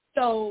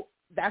 So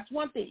that's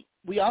one thing.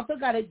 We also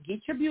got to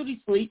get your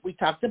beauty sleep. We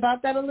talked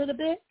about that a little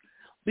bit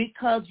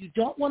because you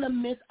don't want to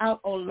miss out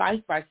on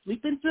life by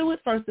sleeping through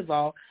it, first of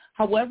all.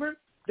 However,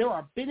 there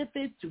are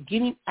benefits to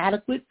getting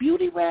adequate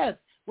beauty rest.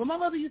 When my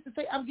mother used to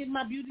say, I'm getting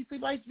my beauty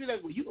sleep, I used to be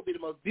like, well, you're going to be the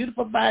most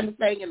beautiful, finest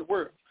thing in the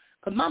world.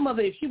 Because my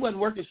mother, if she wasn't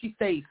working, she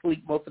stayed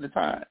asleep most of the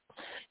time.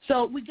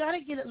 So we got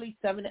to get at least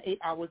 7 to 8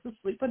 hours of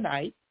sleep a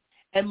night,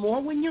 and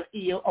more when you're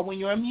ill or when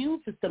your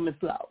immune system is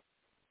low.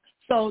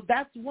 So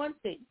that's one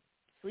thing.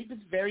 Sleep is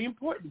very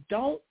important.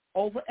 Don't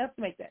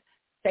overestimate that.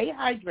 Stay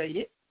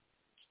hydrated.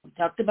 We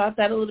talked about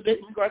that a little bit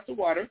in regards to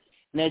water.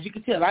 And as you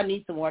can tell, I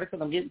need some water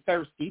because I'm getting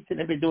thirsty since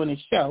I've been doing this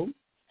show.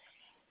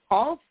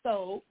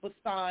 Also,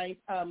 besides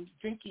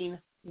drinking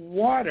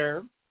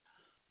water,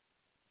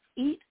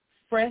 eat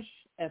fresh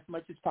as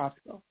much as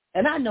possible.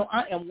 And I know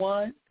I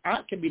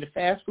can be the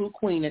fast food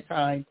queen at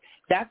times.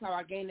 That's how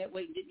I gained that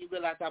weight and didn't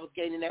realize I was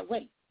gaining that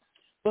weight.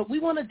 But we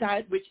want a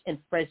diet rich in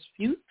fresh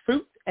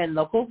fruits and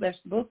local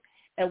vegetables,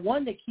 and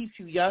one that keeps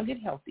you young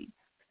and healthy.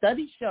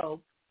 Studies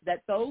show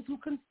that those who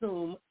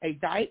consume a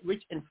diet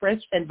rich in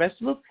fresh and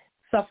vegetables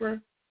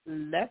suffer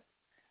less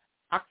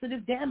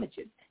oxidative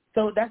damages.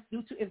 So that's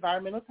due to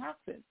environmental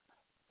toxins.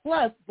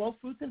 Plus, both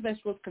fruits and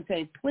vegetables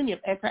contain plenty of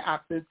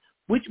antioxidants,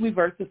 which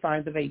reverse the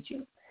signs of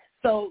aging.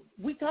 So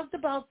we talked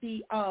about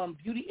the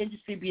beauty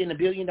industry being a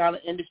billion-dollar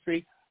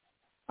industry.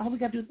 All we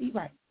got to do is eat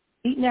right.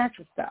 Eat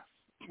natural stuff.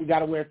 We got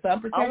to wear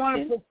sun protection. I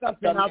want to put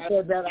something out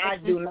there that I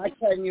do. Not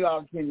cutting you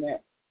off,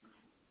 Jeanette.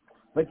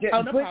 But just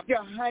put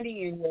your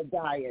honey in your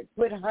diet.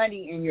 Put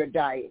honey in your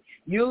diet.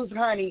 Use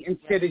honey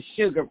instead of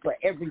sugar for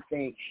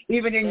everything,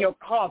 even in your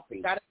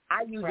coffee.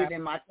 I use it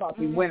in my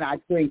coffee when I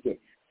drink it.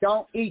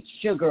 Don't eat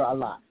sugar a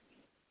lot.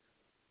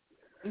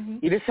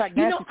 You just like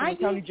nasty from the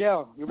county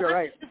jail. You'll be all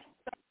right.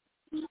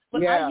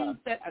 But I use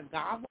that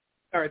agave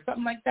or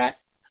something like that.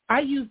 I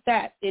use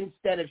that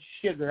instead of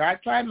sugar. I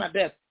tried my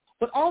best.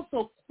 But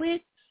also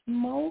quit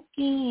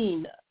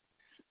smoking.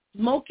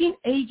 Smoking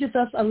ages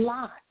us a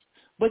lot.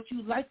 But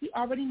you likely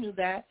already knew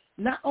that.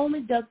 Not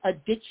only does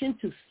addiction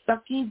to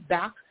sucking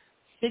back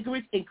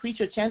cigarettes increase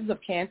your chances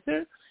of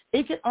cancer,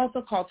 it can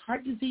also cause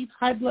heart disease,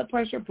 high blood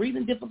pressure,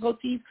 breathing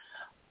difficulties,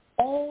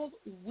 all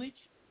which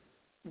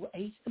will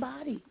age the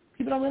body.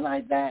 People don't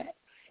realize that.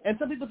 And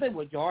some people say,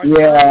 well, George,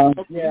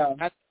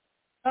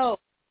 oh,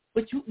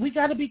 but we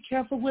got to be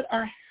careful with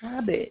our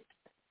habits.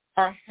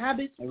 Our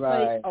habits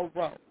play a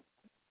role.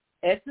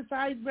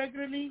 Exercise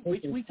regularly,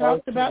 which we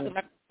talked about. And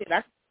like I said,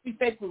 I can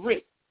be with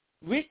Rick.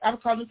 Rick, I was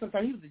calling him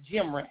sometimes. He was a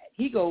gym rat.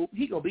 He go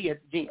be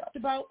at the gym.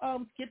 About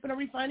skipping or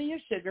refining your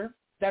sugar.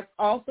 That's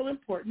also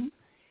important.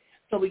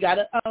 So we got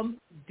to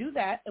do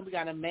that, and we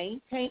got to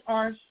maintain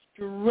our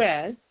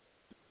stress.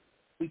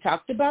 We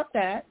talked about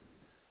that.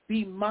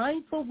 Be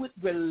mindful with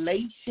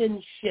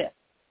relationships,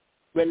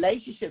 and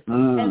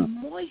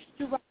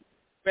moisturize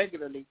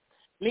regularly.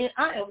 Man,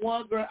 I am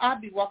one girl. I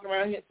be walking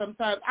around here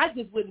sometimes. I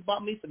just went and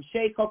bought me some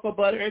shea cocoa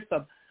butter and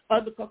some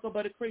other cocoa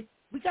butter cream.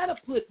 We got to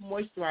put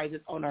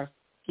moisturizers on our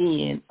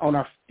skin, on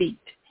our feet.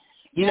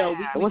 You know,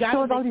 we what's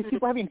wrong with all these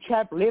people having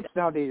chapped lips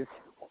nowadays?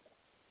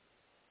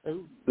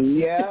 Ooh.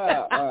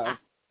 Yeah.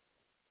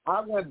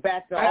 I went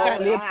back to all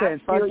the lips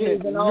and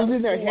fucking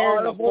losing their hair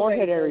in the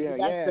forehead area.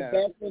 That's the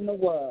best in the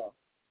world.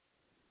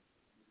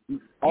 You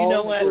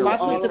know what? My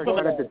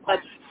sister put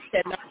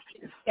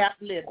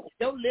chapped lips.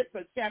 Those lips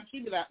are chapped. She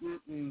be like,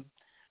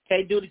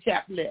 can't do the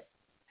chapped lips.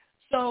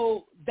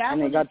 So that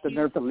and they got the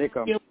nerve to lick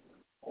them.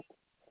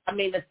 I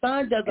mean, the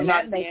sun does a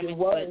lot of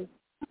damage.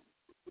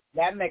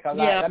 That make a lot.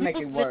 Yeah, that make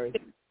it worse.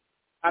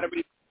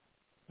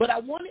 But I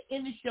want to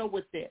end the show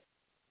with this.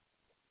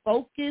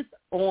 Focus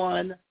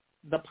on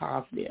the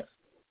positive.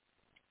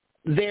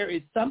 There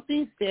is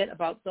something said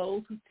about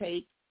those who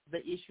take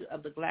the issue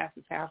of the glass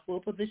is half full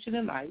position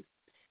in life.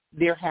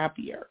 They're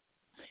happier.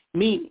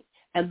 Meaning,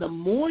 and the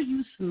more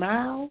you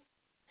smile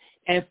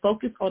and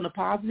focus on the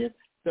positive,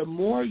 the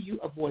more you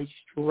avoid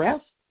stress,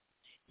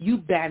 you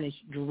banish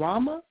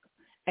drama,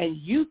 and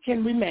you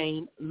can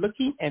remain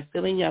looking and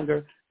feeling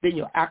younger than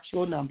your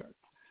actual number.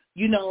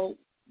 You know,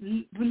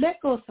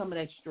 let go of some of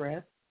that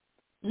stress.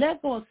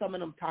 Let go of some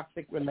of them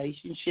toxic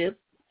relationships.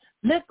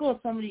 Let go of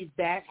some of these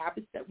bad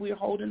habits that we're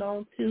holding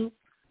on to.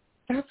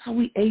 That's how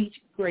we age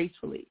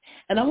gracefully.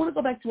 And I want to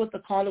go back to what the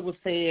caller was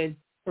saying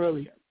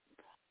earlier.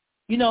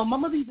 You know, my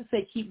mother used to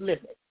say, keep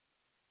living.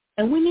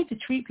 And we need to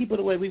treat people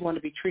the way we want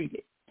to be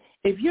treated.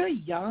 If you're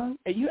young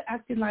and you're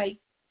acting like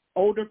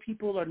older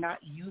people are not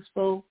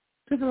useful,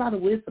 there's a lot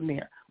of wisdom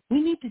there.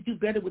 We need to do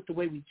better with the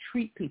way we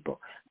treat people.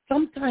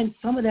 Sometimes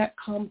some of that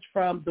comes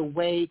from the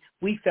way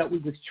we felt we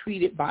was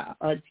treated by an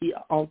auntie,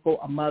 an uncle,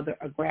 a mother,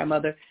 a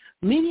grandmother.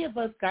 Many of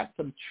us got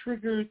some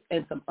triggers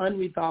and some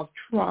unresolved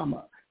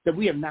trauma that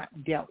we have not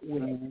dealt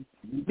with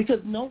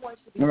because no one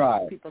should be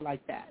treating people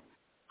like that.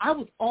 I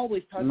was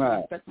always taught to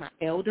respect my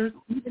elders.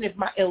 Even if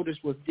my elders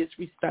were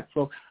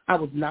disrespectful, I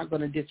was not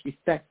going to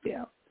disrespect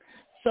them.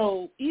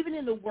 So even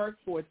in the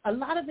workforce, a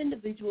lot of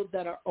individuals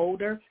that are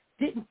older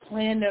didn't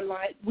plan their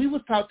life. We were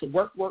taught to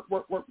work.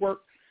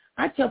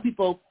 I tell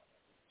people,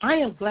 I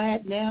am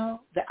glad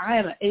now that I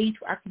am at an age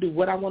where I can do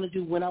what I want to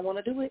do when I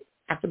want to do it.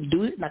 I can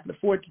do it and I can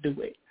afford to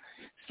do it.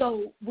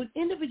 So when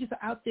individuals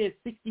are out there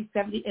 60,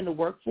 70 in the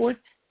workforce,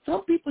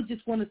 some people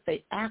just want to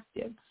stay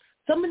active.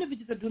 Some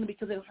individuals are doing it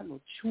because they don't have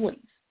no choice.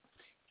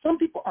 some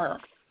people are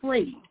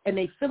afraid and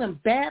they feeling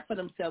bad for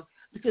themselves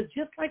because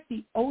just like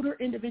the older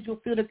individuals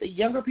feel that the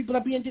younger people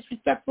are being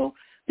disrespectful,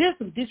 there's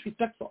some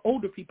disrespectful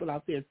older people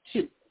out there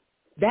too.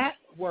 That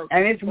works.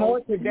 And it's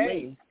more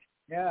today.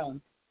 Yeah.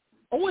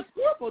 Oh, it's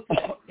horrible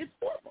today. It's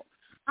horrible.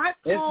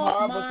 It's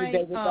horrible today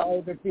with the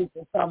older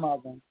people, some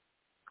of them.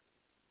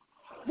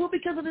 Well,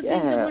 because of the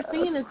things that we're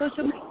seeing in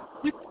social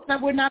media,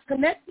 we're not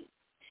connected.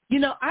 You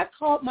know, I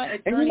called my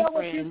attorney and you know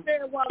what friend. you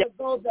said a while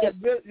ago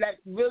that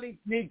really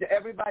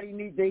everybody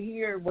needs to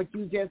hear what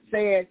you just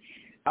said,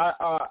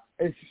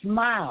 is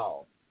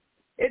smile.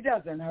 It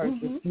doesn't hurt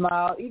to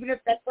smile, even if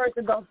that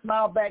person don't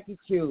smile back at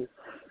you.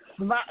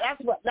 Smile.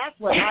 That's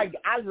what I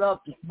love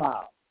to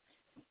smile.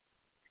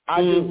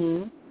 I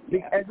do.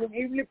 Because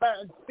even if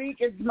I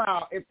speak and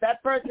smile, if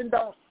that person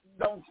don't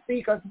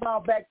speak or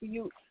smile back to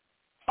you,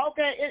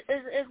 okay,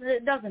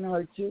 it doesn't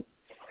hurt you.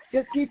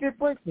 Just keep it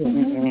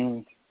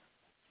pushing.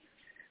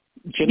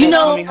 You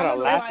know, me how to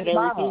laugh at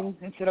everything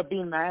instead of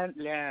being mad.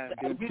 Yeah,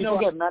 dude. People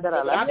get mad that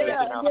I laugh at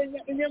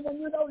everything. And then when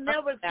you don't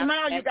never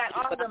smile, you got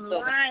all them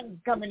lines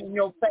coming in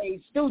your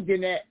face too,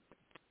 Jeanette.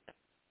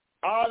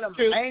 All them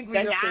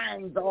angry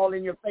lines all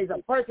in your face.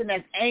 A person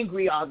that's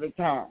angry all the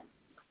time.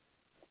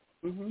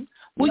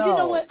 Well, you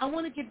know what? I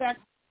want to get back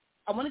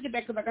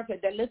because, like I said,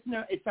 that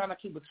listener, it sounded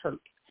like he was hurt.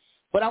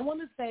 But I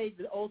want to say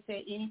the old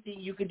saying, anything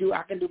you can do,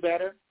 I can do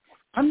better.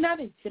 I'm not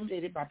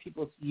intimidated by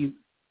people's youth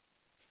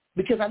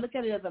because I look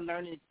at it as a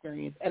learning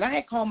experience. And I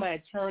had called my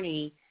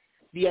attorney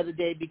the other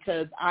day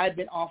because I've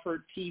been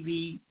offered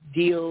TV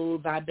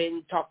deals. I've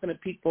been talking to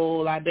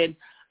people. I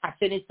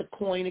finished the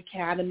Coin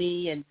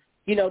Academy. And,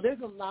 you know,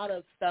 there's a lot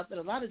of stuff and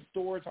a lot of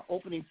doors are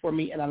opening for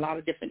me in a lot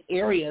of different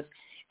areas.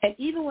 And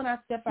even when I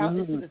step out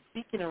into the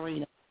speaking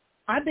arena,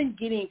 I've been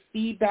getting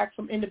feedback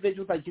from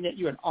individuals like, Jeanette,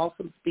 you're an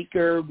awesome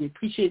speaker. We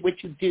appreciate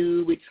what you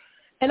do.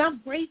 And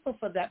I'm grateful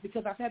for that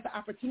because I've had the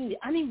opportunity.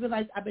 I didn't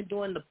realize I've been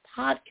doing the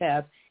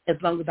podcast as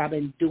long as I've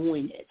been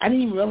doing it. I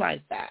didn't even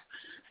realize that.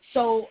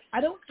 So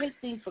I don't take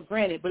things for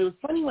granted. But it was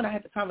funny when I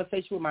had the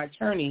conversation with my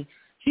attorney.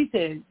 She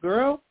said,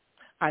 girl,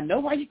 I know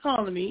why you're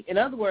calling me. In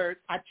other words,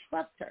 I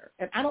trust her.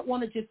 And I don't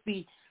want to just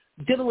be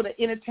dealing with an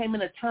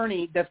entertainment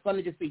attorney that's going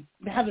to just be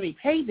having me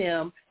pay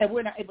them and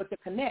we're not able to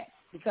connect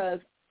because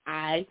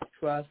I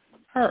trust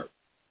her.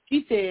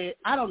 She said,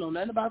 I don't know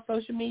nothing about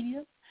social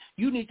media.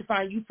 You need to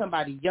find you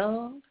somebody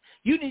young.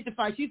 You need to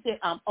find, she said,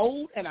 I'm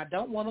old and I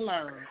don't want to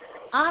learn.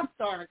 I'm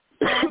starting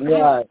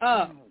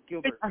up.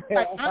 Gilbert. I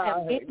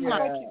am in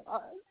my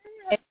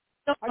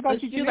I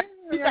got you, Jeanette.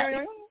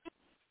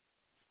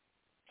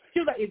 She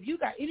was like, if you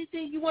got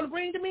anything you want to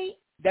bring to me,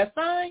 that's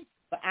fine,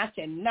 but I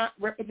cannot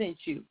represent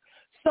you.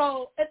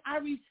 So, and I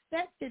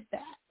respected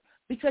that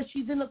because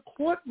she's in the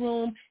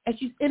courtroom and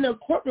she's in the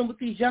courtroom with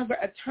these younger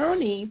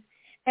attorneys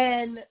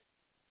and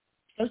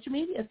social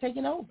media is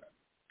taking over.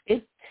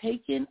 It's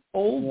taking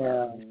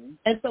over. Yeah.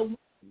 And so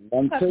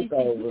you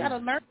got to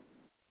learn.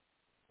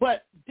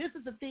 But this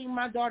is the thing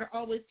my daughter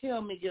always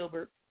tells me,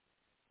 Gilbert,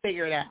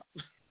 figure it out.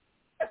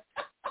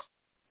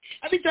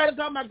 I be trying to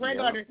tell my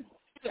granddaughter,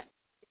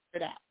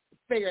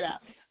 figure it out.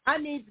 I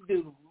need to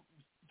do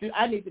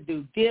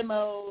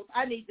demos.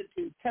 I need to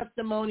do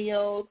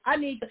testimonials. So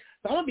I'm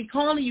going to be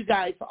calling you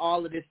guys for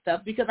all of this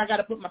stuff because I got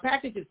to put my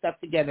package and stuff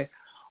together.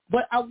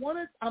 But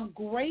I'm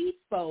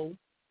grateful,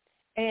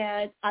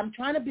 and I'm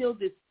trying to build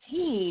this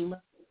team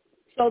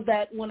so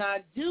that when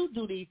I do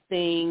these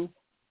things,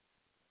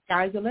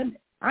 sky's the limit.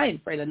 I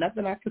ain't afraid of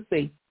nothing I can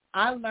see.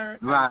 I learned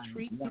how to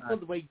treat people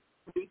the way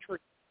you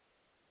treat.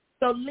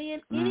 So, Lynn,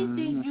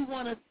 anything you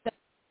want to say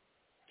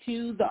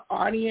to the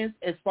audience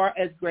as far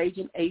as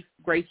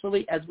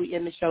Gracefully as we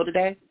end the show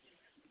today?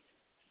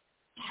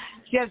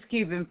 Just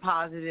keep being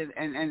positive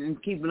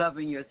and keep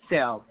loving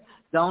yourself.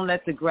 Don't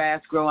let the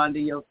grass grow under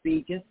your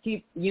feet. Just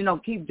keep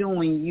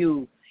doing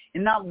you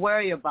and not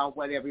worry about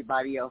what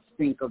everybody else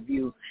think of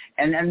you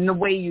and the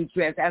way you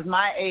dress. At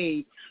my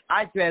age,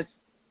 I dress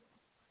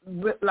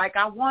like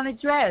I want to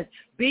dress.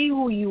 Be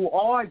who you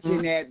are,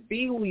 Jeanette.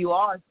 Be who you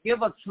are.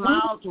 Give a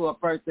smile to a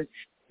person.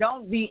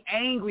 Don't be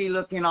angry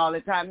looking all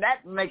the time.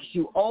 That makes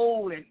you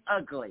old and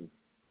ugly.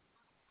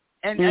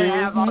 And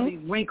have all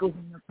these wrinkles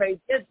in your face.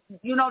 Just,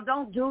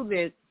 don't do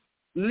this.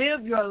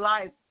 Live your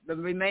life, the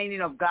remaining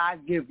of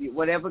God gives you.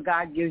 Whatever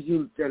God gives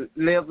you to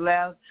live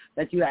left,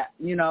 that you have,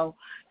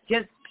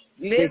 just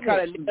live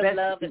it. Live,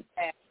 love, and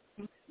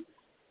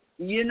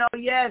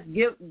yes,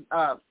 give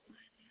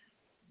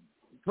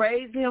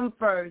praise Him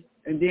first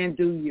and then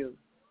do you.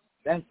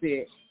 That's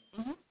it.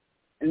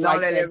 And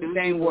don't let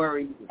everything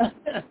worry you.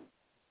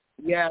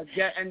 Yeah,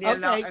 and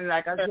then and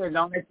like I said,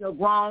 don't let your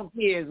grown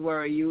kids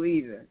worry you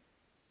either.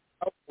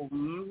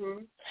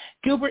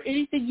 Gilbert,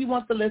 anything you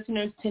want the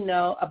listeners to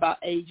know about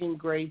aging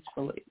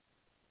gracefully?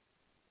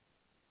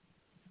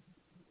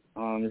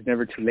 It's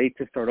never too late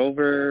to start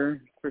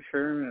over, for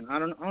sure. And I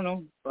don't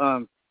know.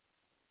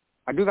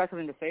 I do got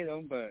something to say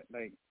though, but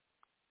like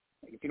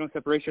if you don't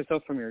separate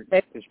yourself from your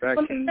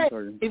distractions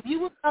or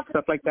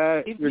stuff like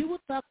that, if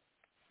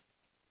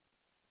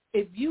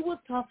you were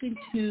talking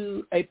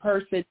to a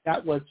person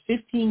that was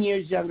 15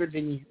 years younger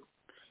than you,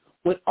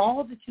 with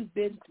all that you've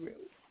been through,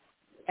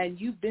 and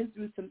you've been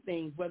through some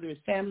things, whether it's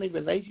family,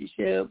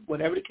 relationship,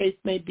 whatever the case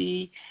may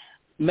be,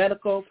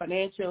 medical,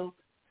 financial,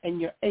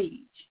 and your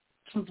age,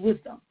 comes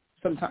wisdom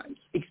sometimes,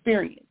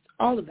 experience,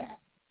 all of that.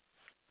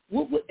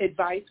 What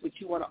advice would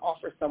you want to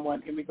offer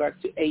someone in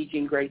regards to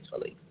aging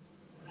gracefully?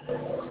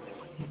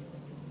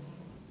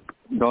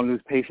 Don't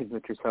lose patience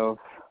with yourself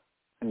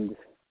and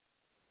just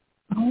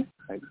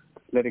like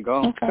let it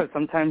go. Because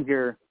sometimes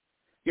your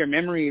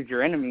memory is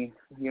your enemy.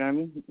 You know what I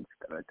mean? You just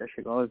gotta let that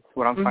shit go. That's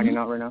what I'm finding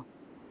out right now.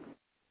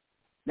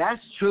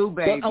 That's true,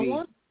 baby.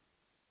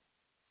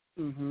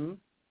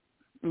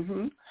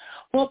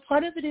 Well,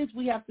 part of it is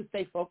we have to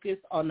stay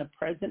focused on the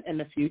present and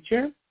the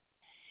future.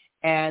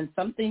 And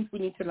some things we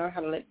need to learn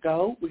how to let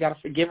go. We got to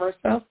forgive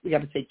ourselves. We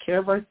got to take care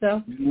of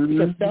ourselves.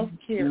 Because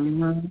self-care is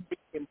important.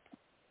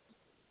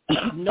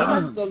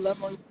 Nobody's going to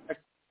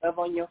love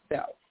on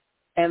yourself.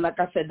 And like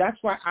I said, that's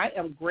why I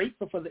am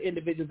grateful for the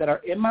individuals that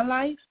are in my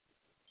life.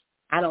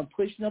 I don't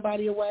push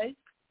nobody away.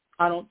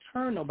 I don't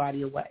turn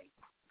nobody away.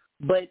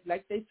 But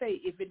like they say,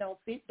 if it don't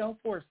fit, don't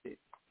force it.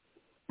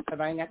 Because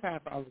I ain't got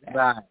time for all of that.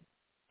 Right.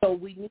 So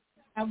we need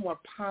to have more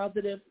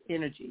positive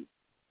energy.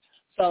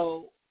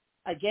 So,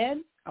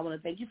 again, I want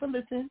to thank you for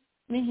listening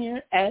to me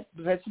here at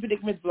Gracefully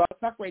Predicaments Blog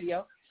Talk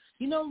Radio.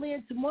 You know,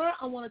 Lynn, tomorrow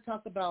I want to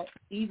talk about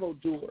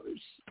evildoers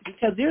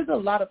because there's a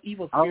lot of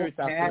evil spirits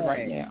out there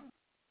right now.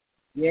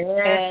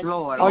 Yes,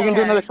 Lord. Oh, you're going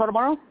to do another show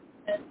tomorrow?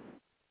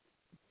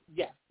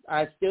 Yes,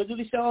 I still do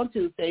the show on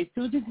Tuesdays.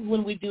 Tuesdays is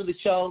when we do the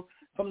show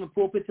From the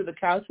Pulpit to the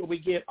Couch, where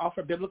we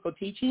offer biblical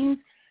teachings,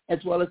 as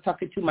well as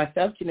talking to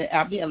myself, Jeanette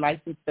Abney, a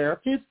licensed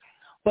therapist.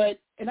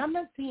 And I'm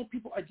not saying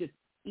people are just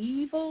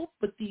evil,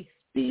 but these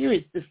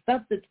spirits, the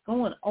stuff that's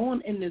going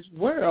on in this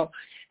world.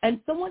 And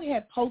someone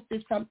had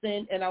posted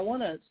something, and I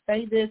want to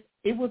say this.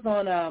 It was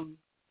on, I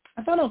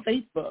thought on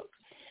Facebook.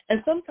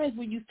 And sometimes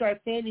when you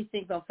start saying these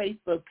things on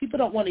Facebook, people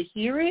don't want to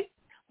hear it.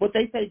 But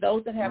they say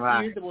those that have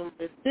ears that will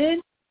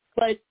listen.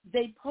 But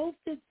they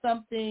posted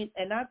something,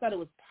 and I thought it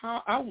was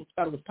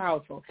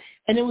powerful.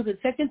 And it was in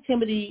 2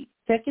 Timothy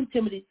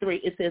 3.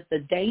 It says, the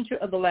danger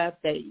of the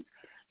last days.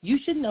 You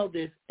should know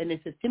this, and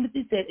it says,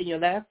 Timothy said, in your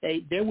last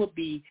day, there will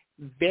be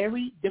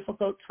very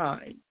difficult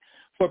times.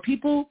 For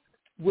people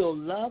will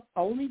love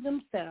only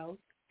themselves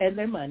and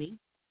their money.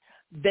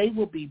 They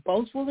will be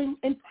boastful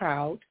and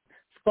proud,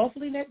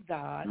 scoffing at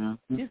God,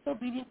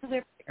 disobedient to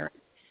their parents,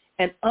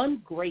 and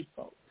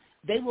ungrateful.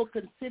 They will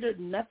consider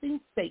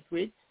nothing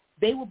sacred.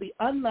 They will be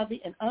unloving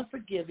and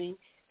unforgiving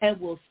and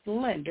will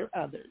slander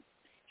others,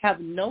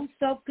 have no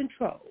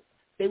self-control.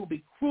 They will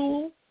be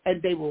cruel,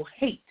 and they will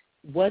hate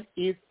what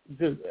is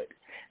good.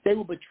 They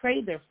will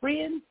betray their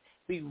friends,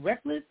 be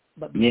reckless,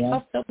 but be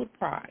puffed up with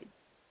pride.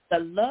 The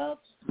love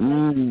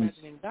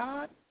in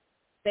God,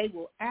 they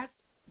will act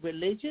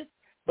religious,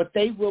 but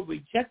they will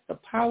reject the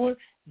power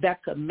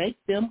that could make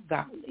them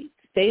godly.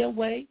 Stay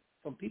away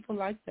from people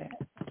like that.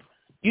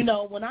 You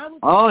know, when I was...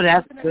 Oh,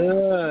 that's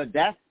good.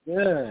 That's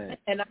good.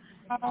 And I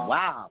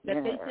saw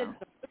that they said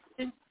the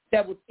person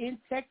that was in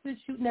Texas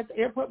shooting at the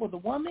airport was a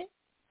woman.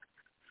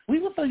 We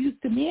were so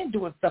used to men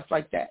doing stuff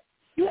like that.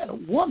 You had a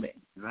woman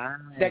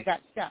that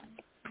got shot.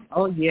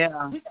 Oh,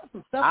 yeah. We got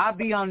some stuff. I'll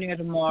be on there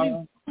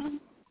tomorrow.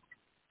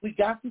 We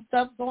got some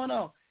stuff going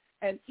on.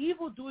 And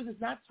evildoers is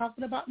not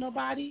talking about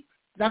nobody,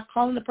 not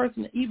calling the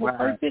person an evil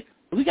person.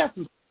 We got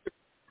some spirits.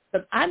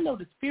 Because I know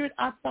the spirit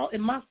I saw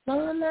in my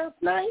son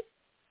last night,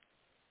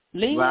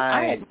 Lee,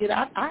 I had to get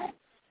out. I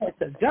had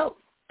to go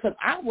because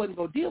I wasn't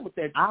going to deal with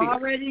that spirit. I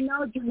already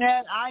know,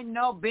 Jeanette. I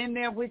know. Been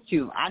there with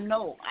you. I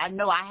know. I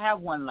have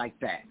one like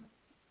that.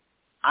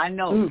 I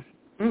know.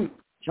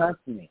 Trust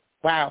me.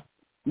 Wow.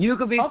 You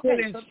could be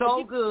feeling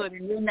so good,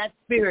 and then that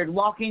spirit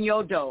walk in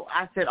your door.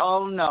 I said,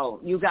 oh, no,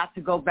 you got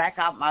to go back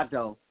out my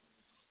door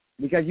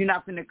because you're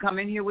not going to come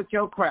in here with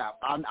your crap.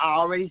 I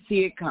already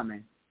see it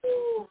coming.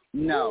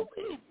 No.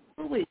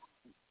 All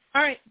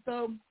right,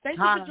 so thank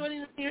you for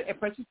joining us here at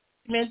Precious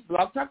Men's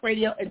Blog Talk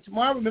Radio. And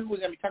tomorrow, remember, we're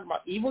going to be talking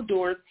about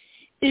evildoers.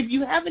 If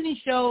you have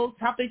any show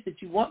topics that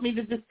you want me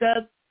to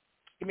discuss,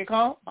 give me a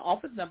call. My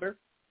office number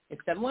is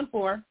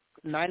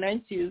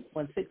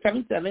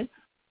 714-992-1677.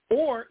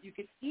 Or you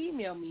can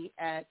email me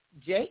at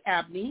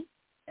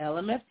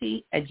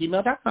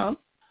jabneylmft@gmail.com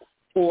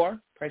or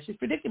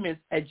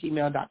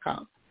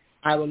precouspredicaments@gmail.com.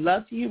 I would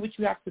love to hear what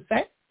you have to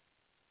say.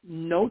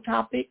 No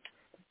topic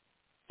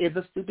is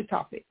a stupid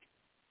topic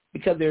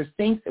because there's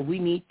things that we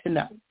need to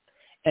know.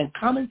 And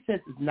common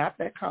sense is not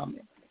that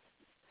common.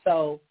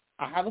 So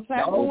I have a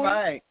platform. All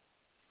right.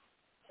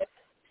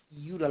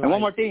 Utilize and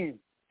one more thing.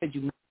 Because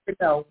you never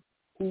know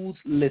who's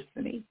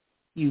listening.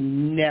 You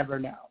never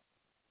know.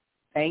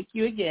 Thank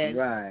you again.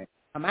 Right.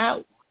 I'm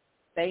out.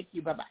 Thank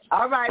you. Bye-bye.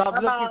 All right. Stop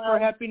bye-bye. looking for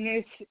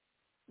happiness.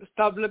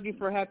 Stop looking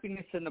for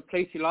happiness in the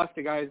place you lost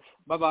it, guys.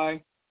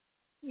 Bye-bye.